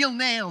 Real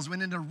nails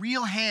went into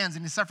real hands,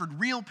 and he suffered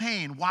real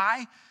pain.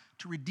 Why?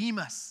 To redeem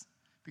us,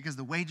 because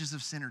the wages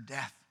of sin are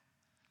death.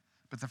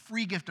 But the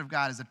free gift of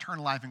God is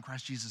eternal life in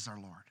Christ Jesus our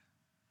Lord.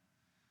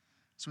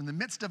 So in the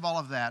midst of all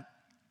of that,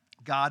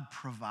 God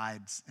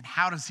provides. And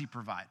how does he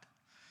provide?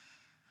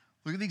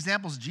 Look at the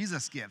examples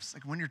Jesus gives.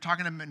 Like when you're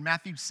talking to him in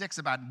Matthew 6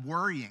 about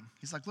worrying,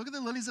 he's like, look at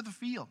the lilies of the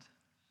field.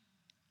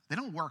 They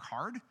don't work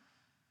hard.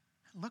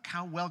 Look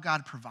how well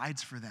God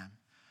provides for them.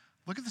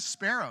 Look at the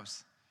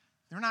sparrows.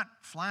 They're not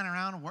flying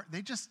around.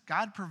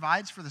 God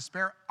provides for the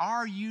sparrow.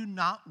 Are you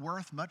not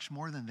worth much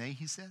more than they,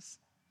 he says?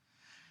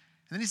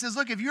 And then he says,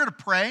 look, if you were to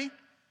pray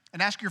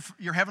and ask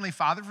your heavenly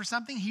Father for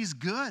something, he's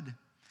good.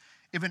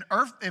 If an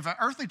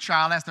earthly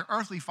child asks their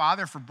earthly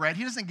father for bread,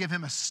 he doesn't give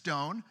him a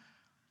stone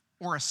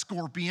or a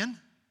scorpion.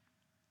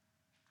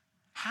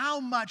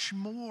 How much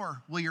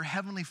more will your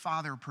heavenly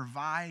Father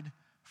provide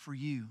for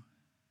you?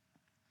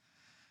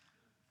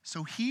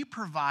 So he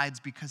provides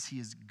because he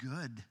is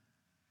good.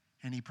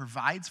 and he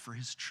provides for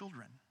his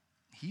children.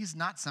 He's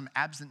not some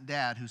absent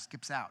dad who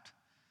skips out.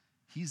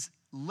 He's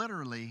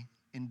literally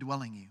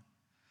indwelling you.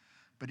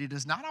 But he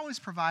does not always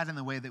provide in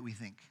the way that we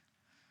think.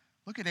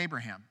 Look at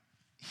Abraham.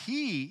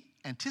 He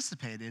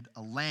anticipated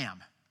a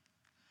lamb.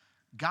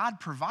 God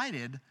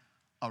provided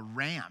a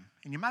ram.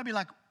 And you might be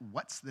like,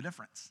 what's the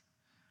difference?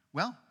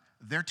 Well,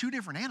 they're two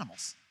different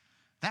animals.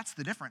 That's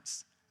the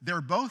difference.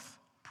 They're both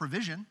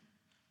provision,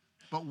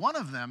 but one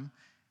of them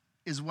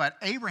is what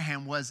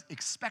Abraham was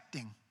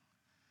expecting.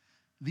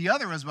 The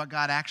other is what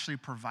God actually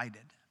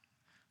provided.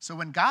 So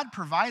when God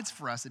provides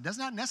for us, it does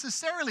not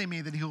necessarily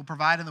mean that he will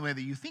provide in the way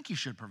that you think he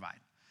should provide.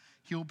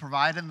 He will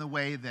provide in the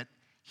way that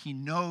he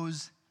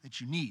knows that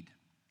you need.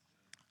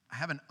 I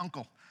have an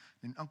uncle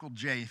named Uncle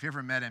Jay. If you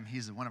ever met him,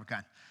 he's one of a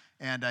kind.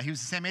 And he was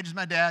the same age as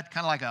my dad,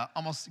 kind of like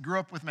almost grew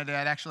up with my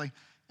dad, actually.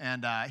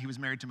 And he was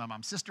married to my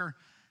mom's sister.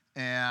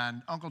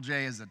 And Uncle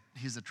Jay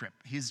he's a trip.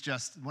 He's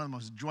just one of the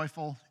most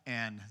joyful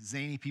and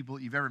zany people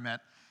you've ever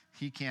met.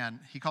 He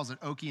calls it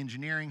Okie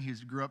engineering. He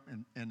grew up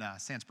in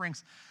Sand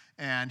Springs.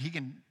 And he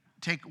can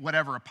take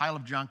whatever, a pile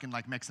of junk, and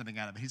like make something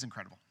out of it. He's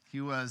incredible.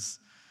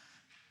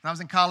 When I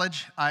was in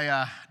college,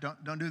 I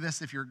don't do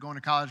this if you're going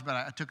to college, but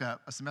I took a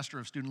semester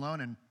of student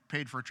loan and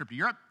paid for a trip to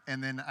Europe,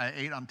 and then I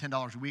ate on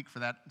 $10 a week for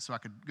that so I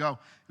could go.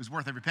 It was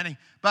worth every penny.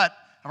 But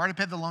I've already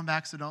paid the loan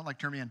back, so don't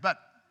turn me in. But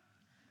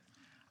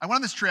I went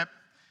on this trip,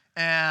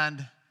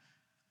 and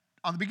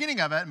on the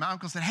beginning of it, my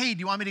uncle said, hey,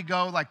 do you want me to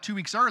go like 2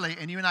 weeks early,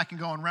 and you and I can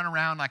go and run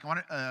around? Like,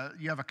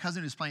 you have a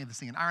cousin who's playing this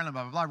thing in Ireland,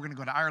 blah, blah, blah. We're going to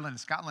go to Ireland and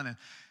Scotland,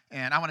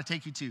 and I want to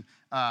take you to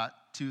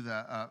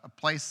a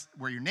place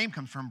where your name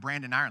comes from,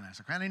 Brandon, Ireland. I was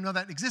like, I didn't even know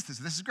that existed,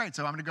 so this is great.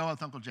 So I'm going to go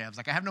with Uncle Jay. I was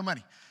like, I have no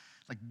money,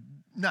 like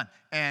none.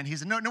 And he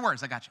said, no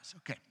worries, I got you. So,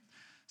 okay.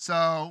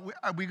 So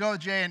we go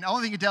with Jay, and the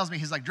only thing he tells me,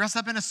 he's like, dress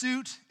up in a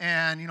suit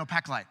and,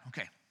 pack light.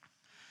 Okay.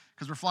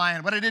 Because we're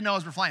flying, what I didn't know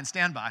is we're flying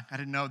standby. I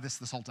didn't know this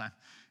whole time.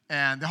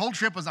 And the whole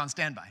trip was on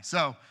standby.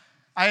 So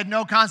I had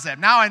no concept.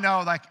 Now I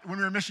know, like, when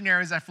we were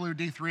missionaries, I flew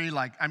D3,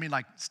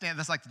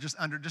 that's like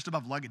just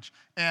above luggage.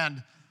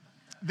 And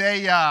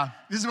this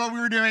is what we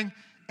were doing.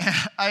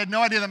 I had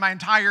no idea that my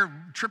entire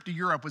trip to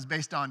Europe was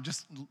based on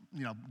just,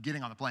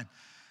 getting on the plane.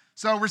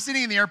 So we're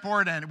sitting in the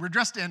airport, and we're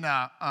dressed in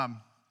a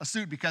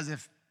suit because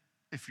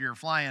if you're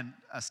flying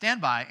a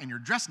standby and you're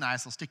dressed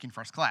nice, they'll stick you in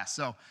first class.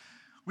 So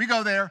we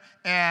go there,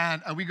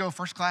 and we go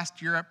first class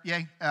to Europe.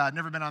 Yay.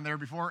 Never been on there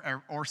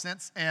before or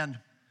since. And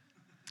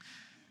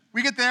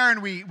we get there,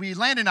 and we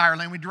land in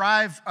Ireland. We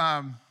drive,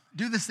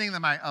 do this thing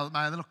that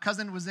my little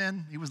cousin was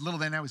in. He was little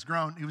then, now he's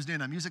grown. He was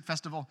doing a music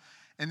festival.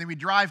 And then we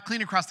drive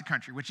clean across the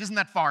country, which isn't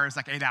that far. It's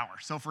like 8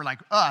 hours. So for like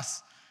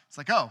us, it's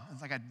like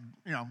I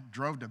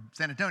drove to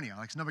San Antonio.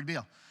 Like, it's no big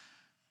deal.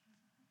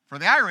 For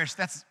the Irish,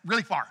 that's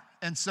really far.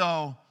 And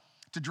so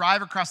to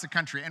drive across the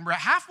country, and we're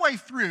halfway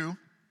through,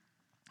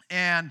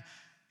 and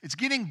it's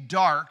getting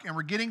dark, and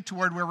we're getting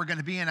toward where we're going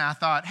to be. And I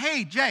thought,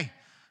 hey, Jay,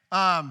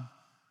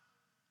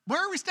 where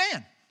are we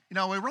staying?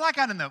 We're like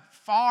out in the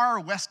far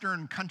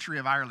western country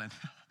of Ireland.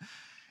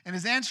 And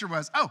his answer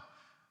was,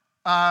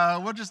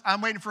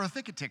 I'm waiting for a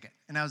thicket ticket.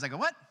 And I was like,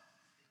 what?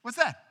 What's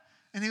that?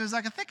 And he was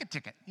like, a thicket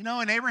ticket.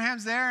 And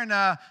Abraham's there, and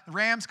the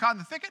ram's caught in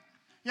the thicket.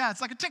 Yeah,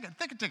 it's like a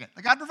thicket ticket.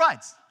 Like, God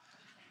provides.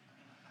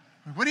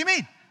 Like, what do you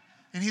mean?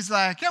 And he's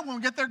like, yeah, when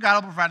we get there,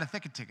 God will provide a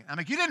thicket ticket. I'm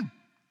like, you didn't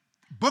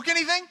book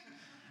anything?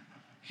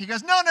 He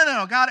goes, no,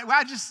 God,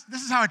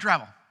 this is how I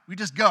travel. We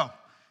just go.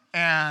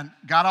 And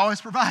God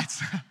always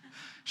provides.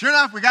 Sure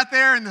enough, we got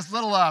there, and this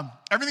little,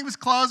 everything was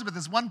closed, but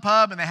this one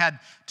pub, and they had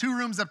 2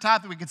 rooms up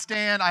top that we could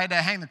stay in. I had to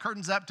hang the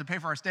curtains up to pay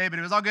for our stay, but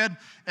it was all good.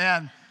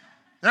 And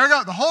there we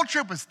go. The whole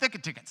trip was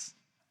thicket tickets.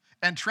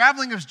 And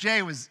traveling with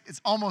Jay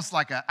it's almost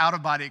like an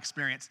out-of-body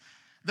experience.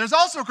 There's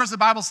also, of course, the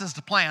Bible says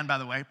to plan, by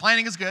the way.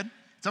 Planning is good.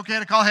 It's okay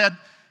to call ahead.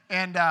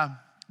 And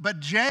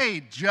but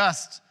Jay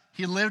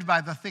he lived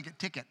by the thicket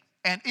ticket.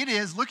 And it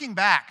is, looking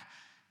back,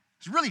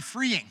 it's really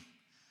freeing.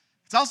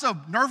 It's also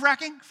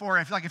nerve-wracking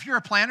if you're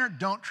a planner,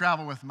 don't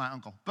travel with my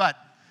uncle. But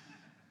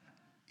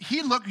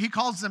he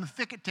calls them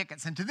thicket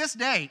tickets. And to this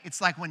day,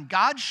 it's like when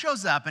God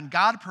shows up and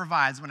God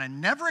provides when I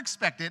never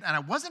expected and I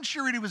wasn't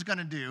sure what he was going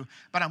to do,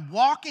 but I'm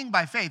walking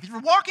by faith. If you're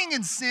walking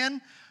in sin,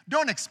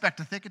 don't expect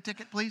a thicket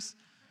ticket, please.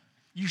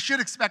 You should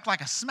expect like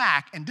a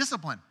smack and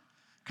discipline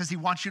because he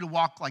wants you to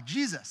walk like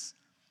Jesus.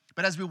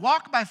 But as we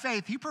walk by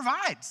faith, he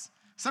provides.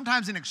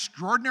 Sometimes in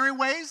extraordinary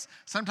ways,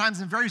 sometimes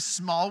in very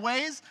small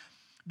ways.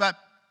 But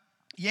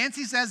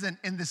Yancey says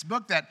in this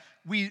book that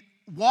we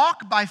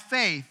walk by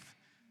faith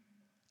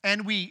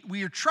and we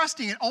are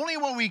trusting in only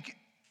what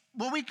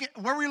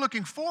we're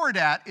looking forward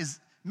at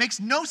makes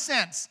no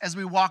sense as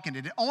we walk in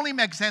it. It only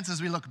makes sense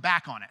as we look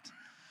back on it.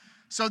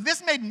 So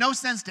this made no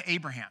sense to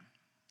Abraham.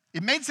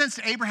 It made sense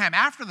to Abraham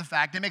after the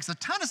fact. It makes a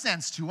ton of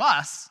sense to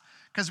us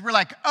because we're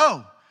like,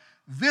 oh,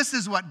 this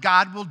is what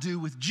God will do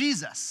with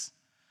Jesus.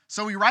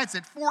 So he writes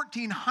it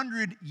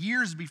 1,400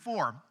 years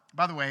before.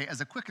 By the way,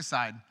 as a quick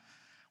aside,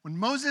 when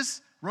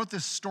Moses wrote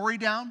this story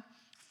down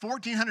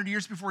 1,400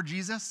 years before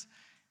Jesus,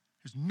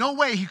 there's no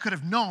way he could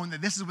have known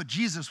that this is what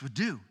Jesus would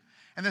do.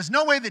 And there's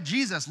no way that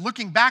Jesus,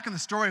 looking back in the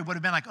story, would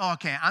have been like, oh,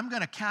 okay, I'm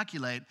going to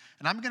calculate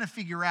and I'm going to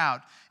figure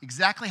out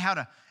exactly how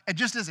to, and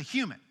just as a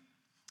human.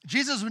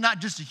 Jesus was not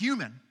just a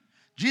human.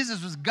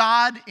 Jesus was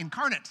God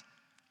incarnate.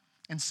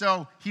 And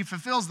so he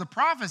fulfills the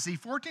prophecy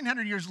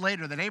 1,400 years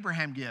later that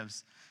Abraham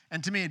gives.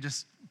 And to me, it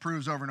just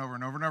proves over and over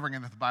and over and over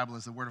again that the Bible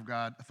is the word of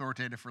God,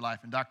 authoritative for life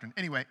and doctrine.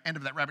 Anyway, end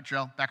of that rabbit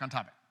trail, back on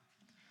topic.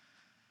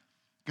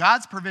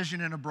 God's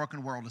provision in a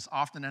broken world is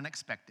often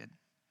unexpected,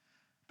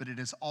 but it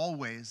is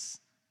always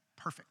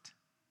perfect.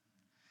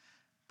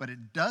 But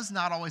it does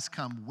not always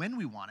come when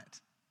we want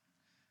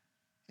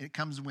it. It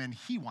comes when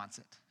he wants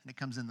it, and it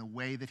comes in the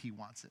way that he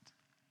wants it.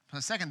 So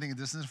the second thing,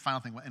 this is the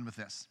final thing, we'll end with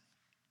this.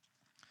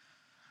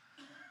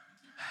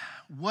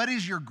 What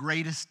is your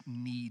greatest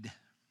need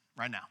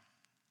right now?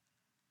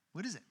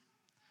 What is it?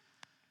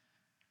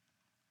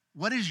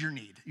 What is your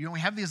need? You know, we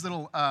have these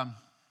little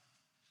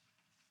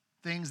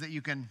things that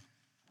you can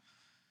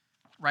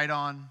write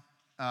on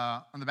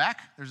the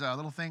back. There's a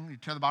little thing, you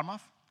tear the bottom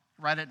off,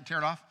 write it and tear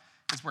it off.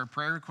 It's where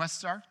prayer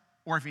requests are.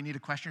 Or if you need a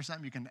question or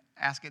something, you can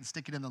ask it and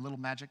stick it in the little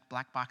magic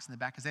black box in the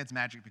back. I say it's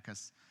magic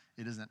because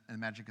it isn't, and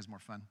magic is more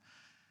fun.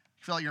 You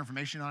fill out your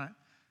information on it.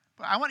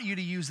 But I want you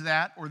to use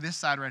that or this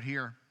side right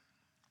here.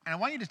 And I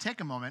want you to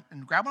take a moment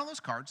and grab one of those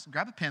cards, and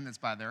grab a pen that's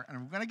by there,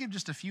 and we're going to give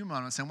just a few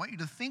moments. I want you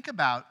to think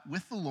about,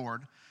 with the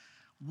Lord,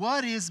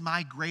 what is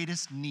my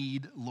greatest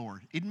need,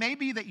 Lord? It may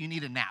be that you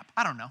need a nap.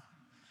 I don't know.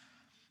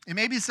 It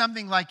may be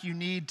something like you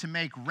need to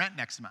make rent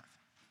next month.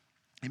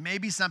 It may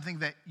be something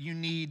that you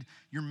need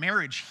your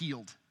marriage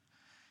healed.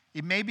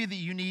 It may be that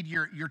you need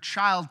your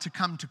child to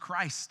come to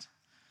Christ,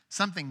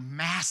 something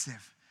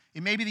massive.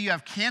 It may be that you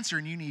have cancer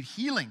and you need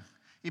healing.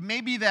 It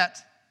may be that,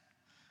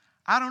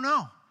 I don't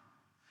know.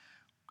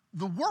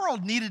 The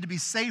world needed to be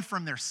saved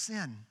from their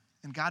sin,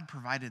 and God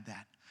provided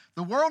that.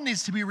 The world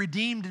needs to be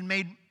redeemed and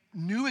made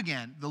new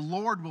again. The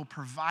Lord will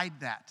provide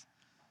that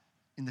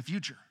in the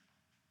future.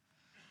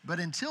 But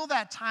until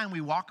that time, we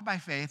walk by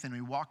faith and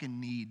we walk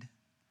in need.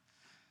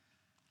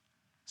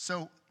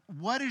 So,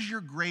 what is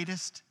your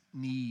greatest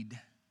need?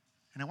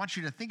 And I want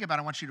you to think about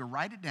it. I want you to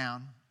write it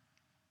down.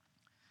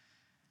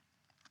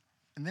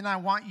 And then I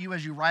want you,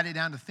 as you write it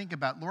down, to think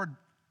about, Lord,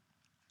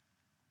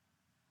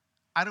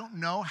 I don't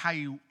know how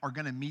you are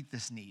going to meet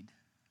this need.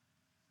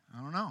 I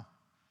don't know.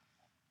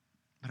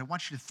 But I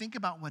want you to think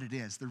about what it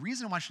is. The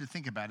reason I want you to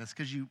think about it is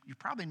because you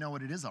probably know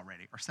what it is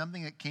already, or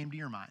something that came to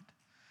your mind.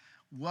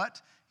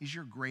 What is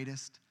your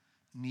greatest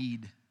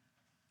need?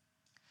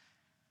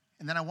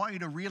 And then I want you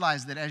to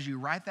realize that as you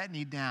write that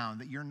need down,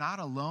 that you're not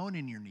alone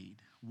in your need.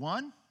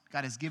 One,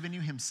 God has given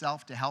you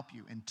himself to help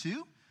you. And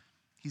two,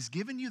 he's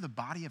given you the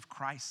body of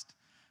Christ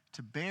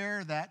to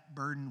bear that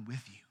burden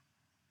with you.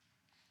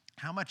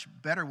 How much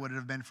better would it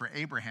have been for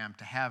Abraham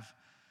to have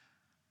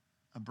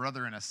a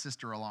brother and a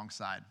sister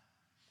alongside,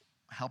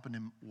 helping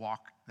him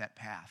walk that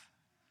path?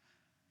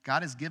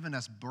 God has given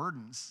us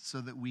burdens so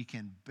that we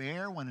can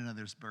bear one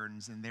another's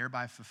burdens and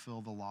thereby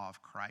fulfill the law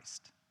of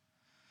Christ.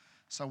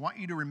 So I want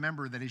you to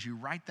remember that as you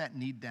write that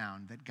need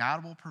down, that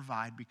God will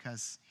provide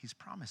because he's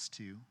promised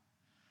to,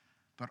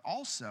 but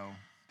also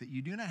that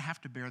you do not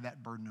have to bear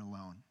that burden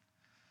alone.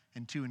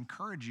 And to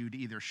encourage you to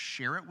either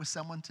share it with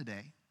someone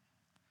today,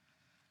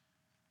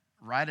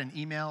 write an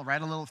email,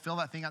 fill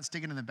that thing out,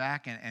 stick it in the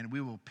back, and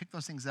we will pick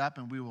those things up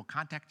and we will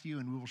contact you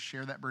and we will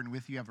share that burden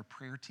with you. You have a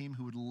prayer team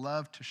who would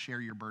love to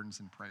share your burdens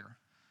in prayer.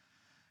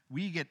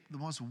 We get the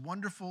most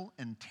wonderful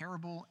and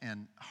terrible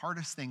and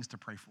hardest things to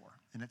pray for.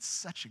 And it's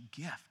such a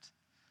gift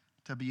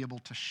to be able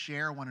to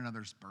share one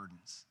another's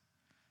burdens.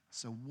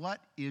 So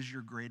what is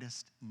your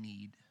greatest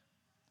need?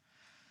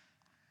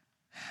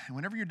 And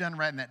whenever you're done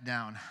writing that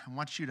down, I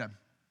want you to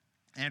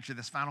answer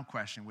this final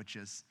question, which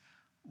is,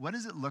 what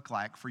does it look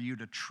like for you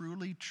to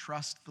truly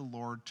trust the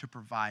Lord to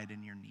provide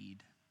in your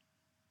need?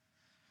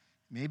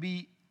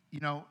 Maybe,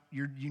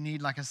 you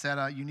need, like I said,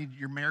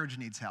 your marriage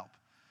needs help.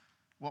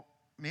 Well,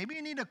 maybe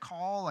you need to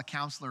call a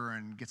counselor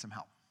and get some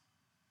help.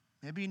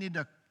 Maybe you need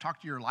to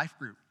talk to your life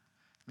group.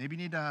 Maybe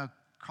you need to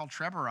call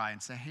Trevor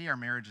and say, hey, our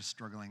marriage is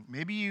struggling.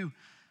 Maybe you're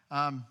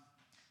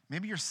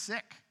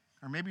sick,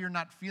 or maybe you're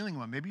not feeling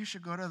well. Maybe you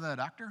should go to the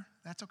doctor.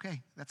 That's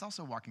okay. That's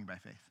also walking by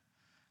faith.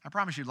 I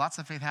promise you, lots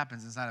of faith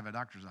happens inside of a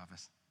doctor's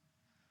office.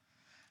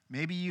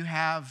 Maybe you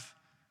have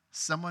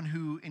someone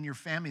who in your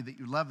family that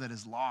you love that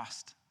is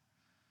lost.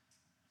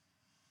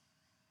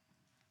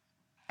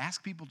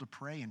 Ask people to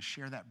pray and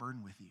share that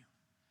burden with you.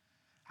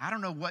 I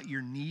don't know what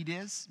your need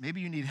is. Maybe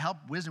you need help,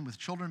 wisdom with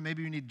children.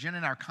 Maybe you need, Jen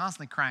and I are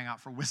constantly crying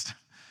out for wisdom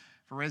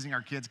for raising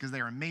our kids because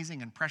they are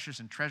amazing and precious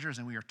and treasures,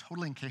 and we are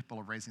totally incapable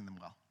of raising them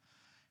well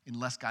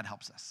unless God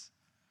helps us.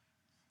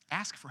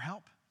 Ask for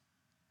help.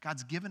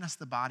 God's given us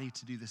the body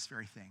to do this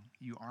very thing.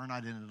 You are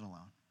not in it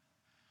alone.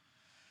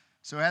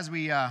 So as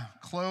we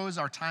close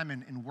our time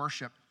in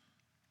worship,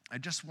 I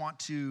just want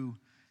to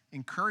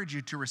encourage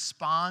you to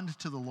respond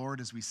to the Lord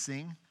as we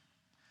sing.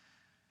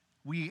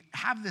 We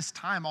have this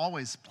time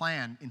always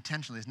planned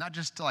intentionally. It's not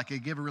just to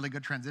give a really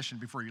good transition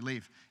before you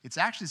leave. It's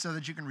actually so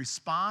that you can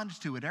respond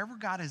to whatever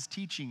God is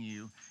teaching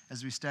you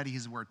as we study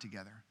his word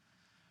together.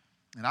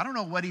 And I don't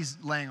know what he's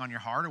laying on your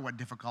heart or what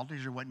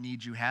difficulties or what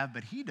needs you have,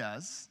 but he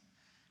does.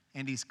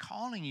 And he's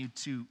calling you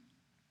to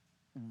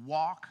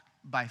walk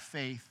by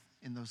faith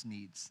in those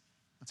needs.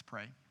 Let's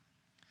pray.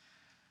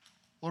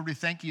 Lord, we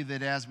thank you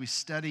that as we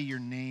study your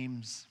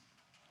names,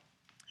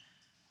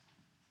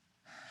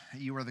 that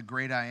you are the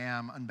great I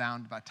am,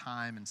 unbound by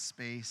time and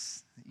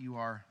space. That you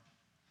are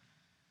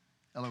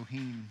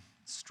Elohim,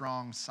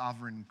 strong,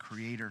 sovereign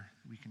creator.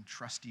 We can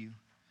trust you.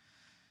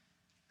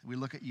 We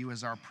look at you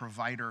as our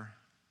provider,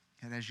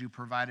 and as you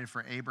provided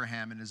for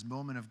Abraham in his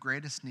moment of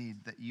greatest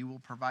need, that you will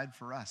provide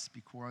for us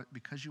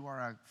because you are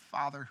a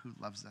father who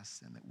loves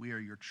us and that we are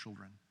your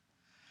children.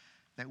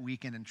 That we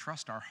can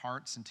entrust our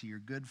hearts into your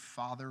good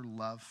father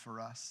love for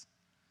us.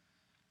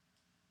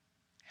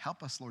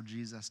 Help us, Lord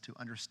Jesus, to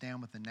understand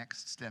what the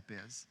next step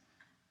is.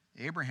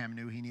 Abraham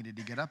knew he needed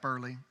to get up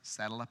early,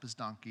 saddle up his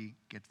donkey,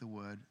 get to the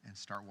wood, and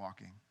start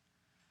walking.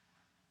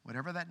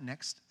 Whatever that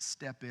next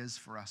step is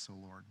for us, O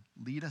Lord,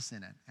 lead us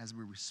in it as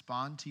we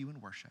respond to you in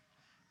worship.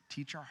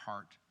 Teach our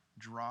heart,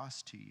 draw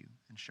us to you,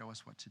 and show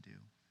us what to do.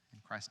 In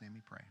Christ's name we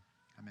pray.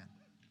 Amen.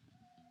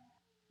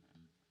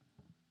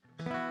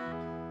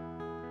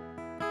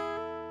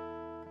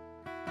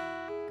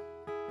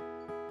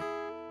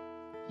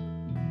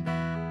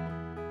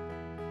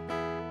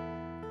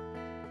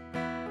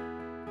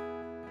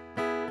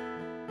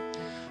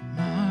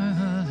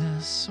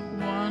 Marvelous,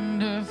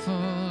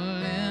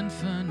 wonderful,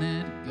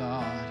 infinite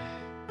God,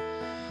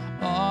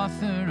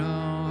 author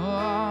of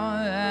all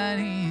that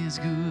is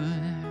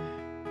good,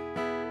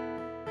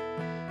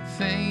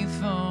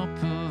 faithful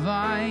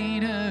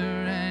provider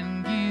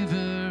and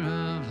giver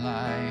of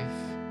life,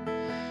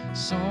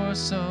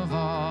 source of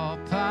all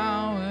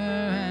power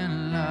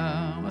and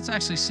love. Let's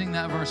actually sing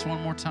that verse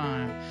one more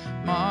time.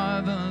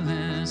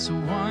 Marvelous,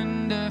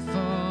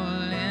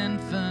 wonderful,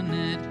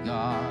 infinite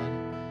God,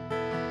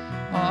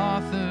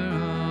 author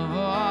of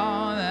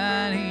all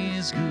that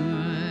is good,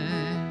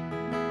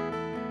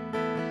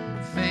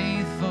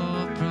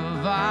 faithful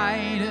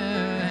provider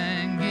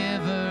and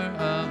giver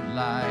of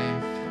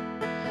life,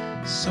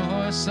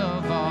 source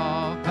of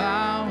all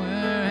power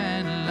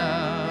and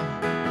love.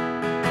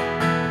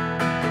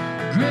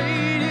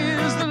 Great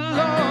is the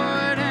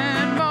Lord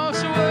and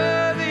most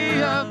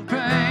worthy of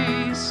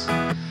praise,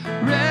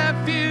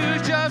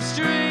 refuge of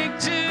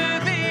strength to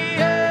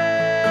the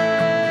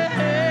end,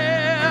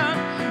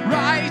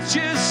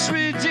 righteous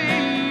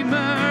Redeemer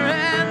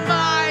and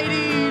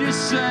mighty to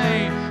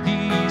save.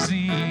 He's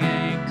the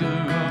anchor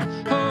of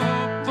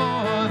hope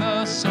for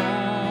the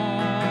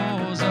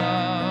souls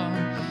of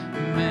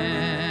men.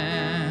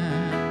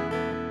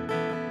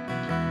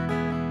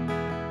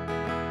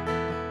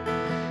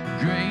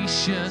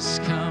 Gracious,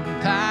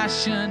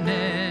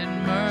 compassionate,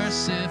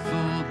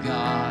 merciful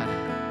God,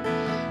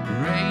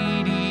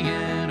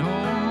 radiant,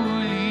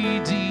 holy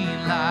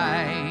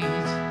delight,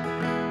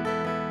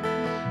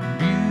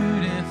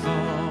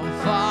 beautiful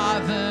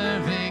Father,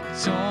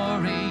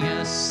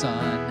 victorious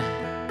Son,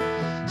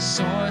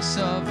 source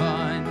of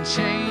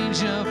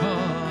unchangeable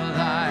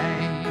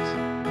light.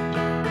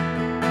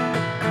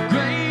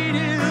 Great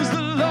is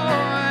the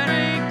Lord,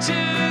 and to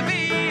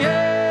the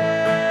end,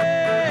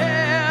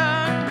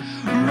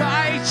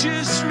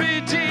 righteous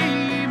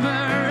Redeemer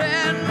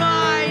and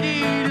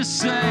mighty to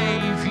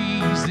save.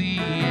 He's the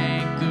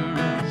anchor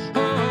of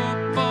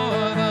hope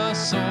for the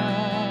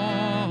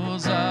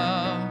souls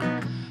of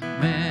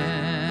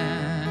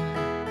men.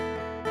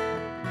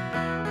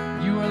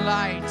 You are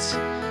light,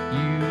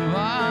 you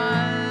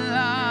are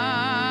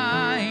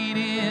light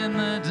in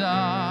the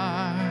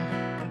dark.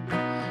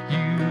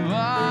 You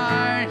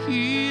are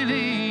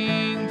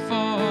healing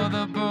for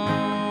the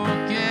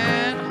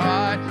broken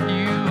heart.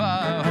 You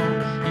are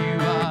hope, you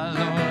are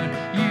Lord,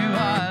 you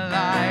are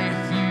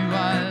life, you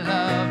are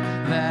love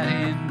that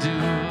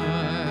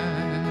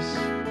endures.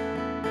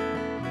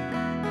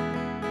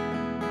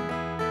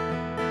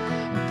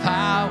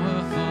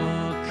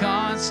 Powerful,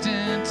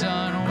 constant,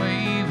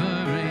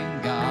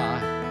 unwavering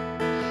God,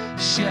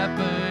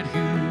 shepherd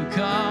who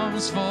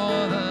comes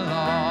for the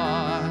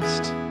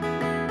lost,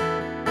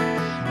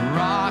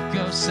 rock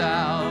of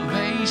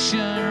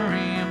salvation,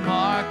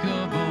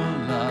 remarkable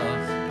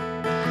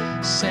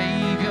love,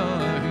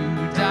 Savior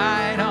who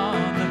died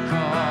on the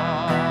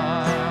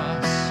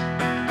cross.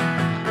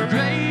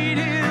 Great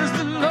is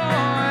the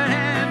Lord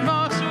and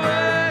most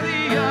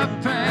worthy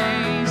of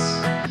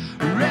praise,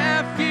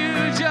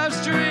 refuge of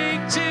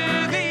strength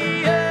to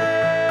the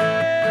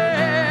end,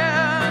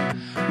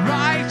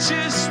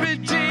 righteous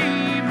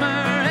Redeemer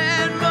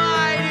and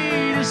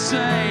mighty to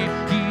save.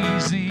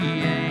 He's the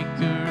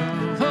anchor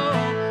of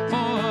hope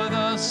for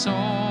the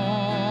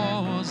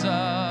souls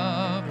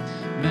of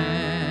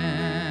men.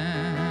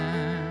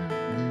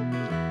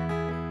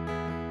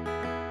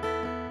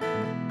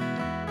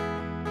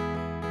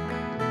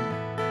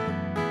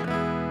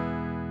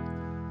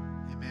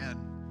 Amen.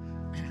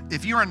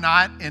 If you are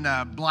not in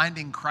a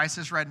blinding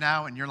crisis right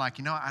now and you're like,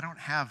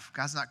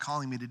 God's not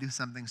calling me to do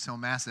something so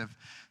massive,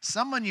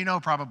 someone you know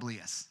probably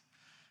is.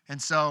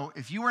 And so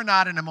if you are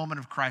not in a moment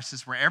of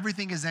crisis where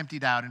everything is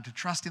emptied out into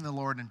trusting the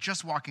Lord and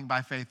just walking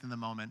by faith in the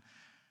moment,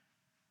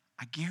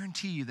 I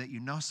guarantee you that you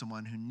know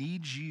someone who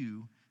needs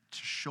you to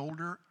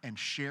shoulder and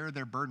share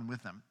their burden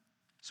with them.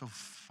 So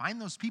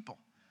find those people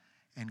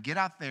and get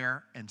out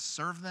there and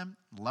serve them,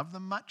 love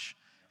them much,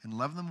 and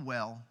love them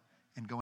well, and go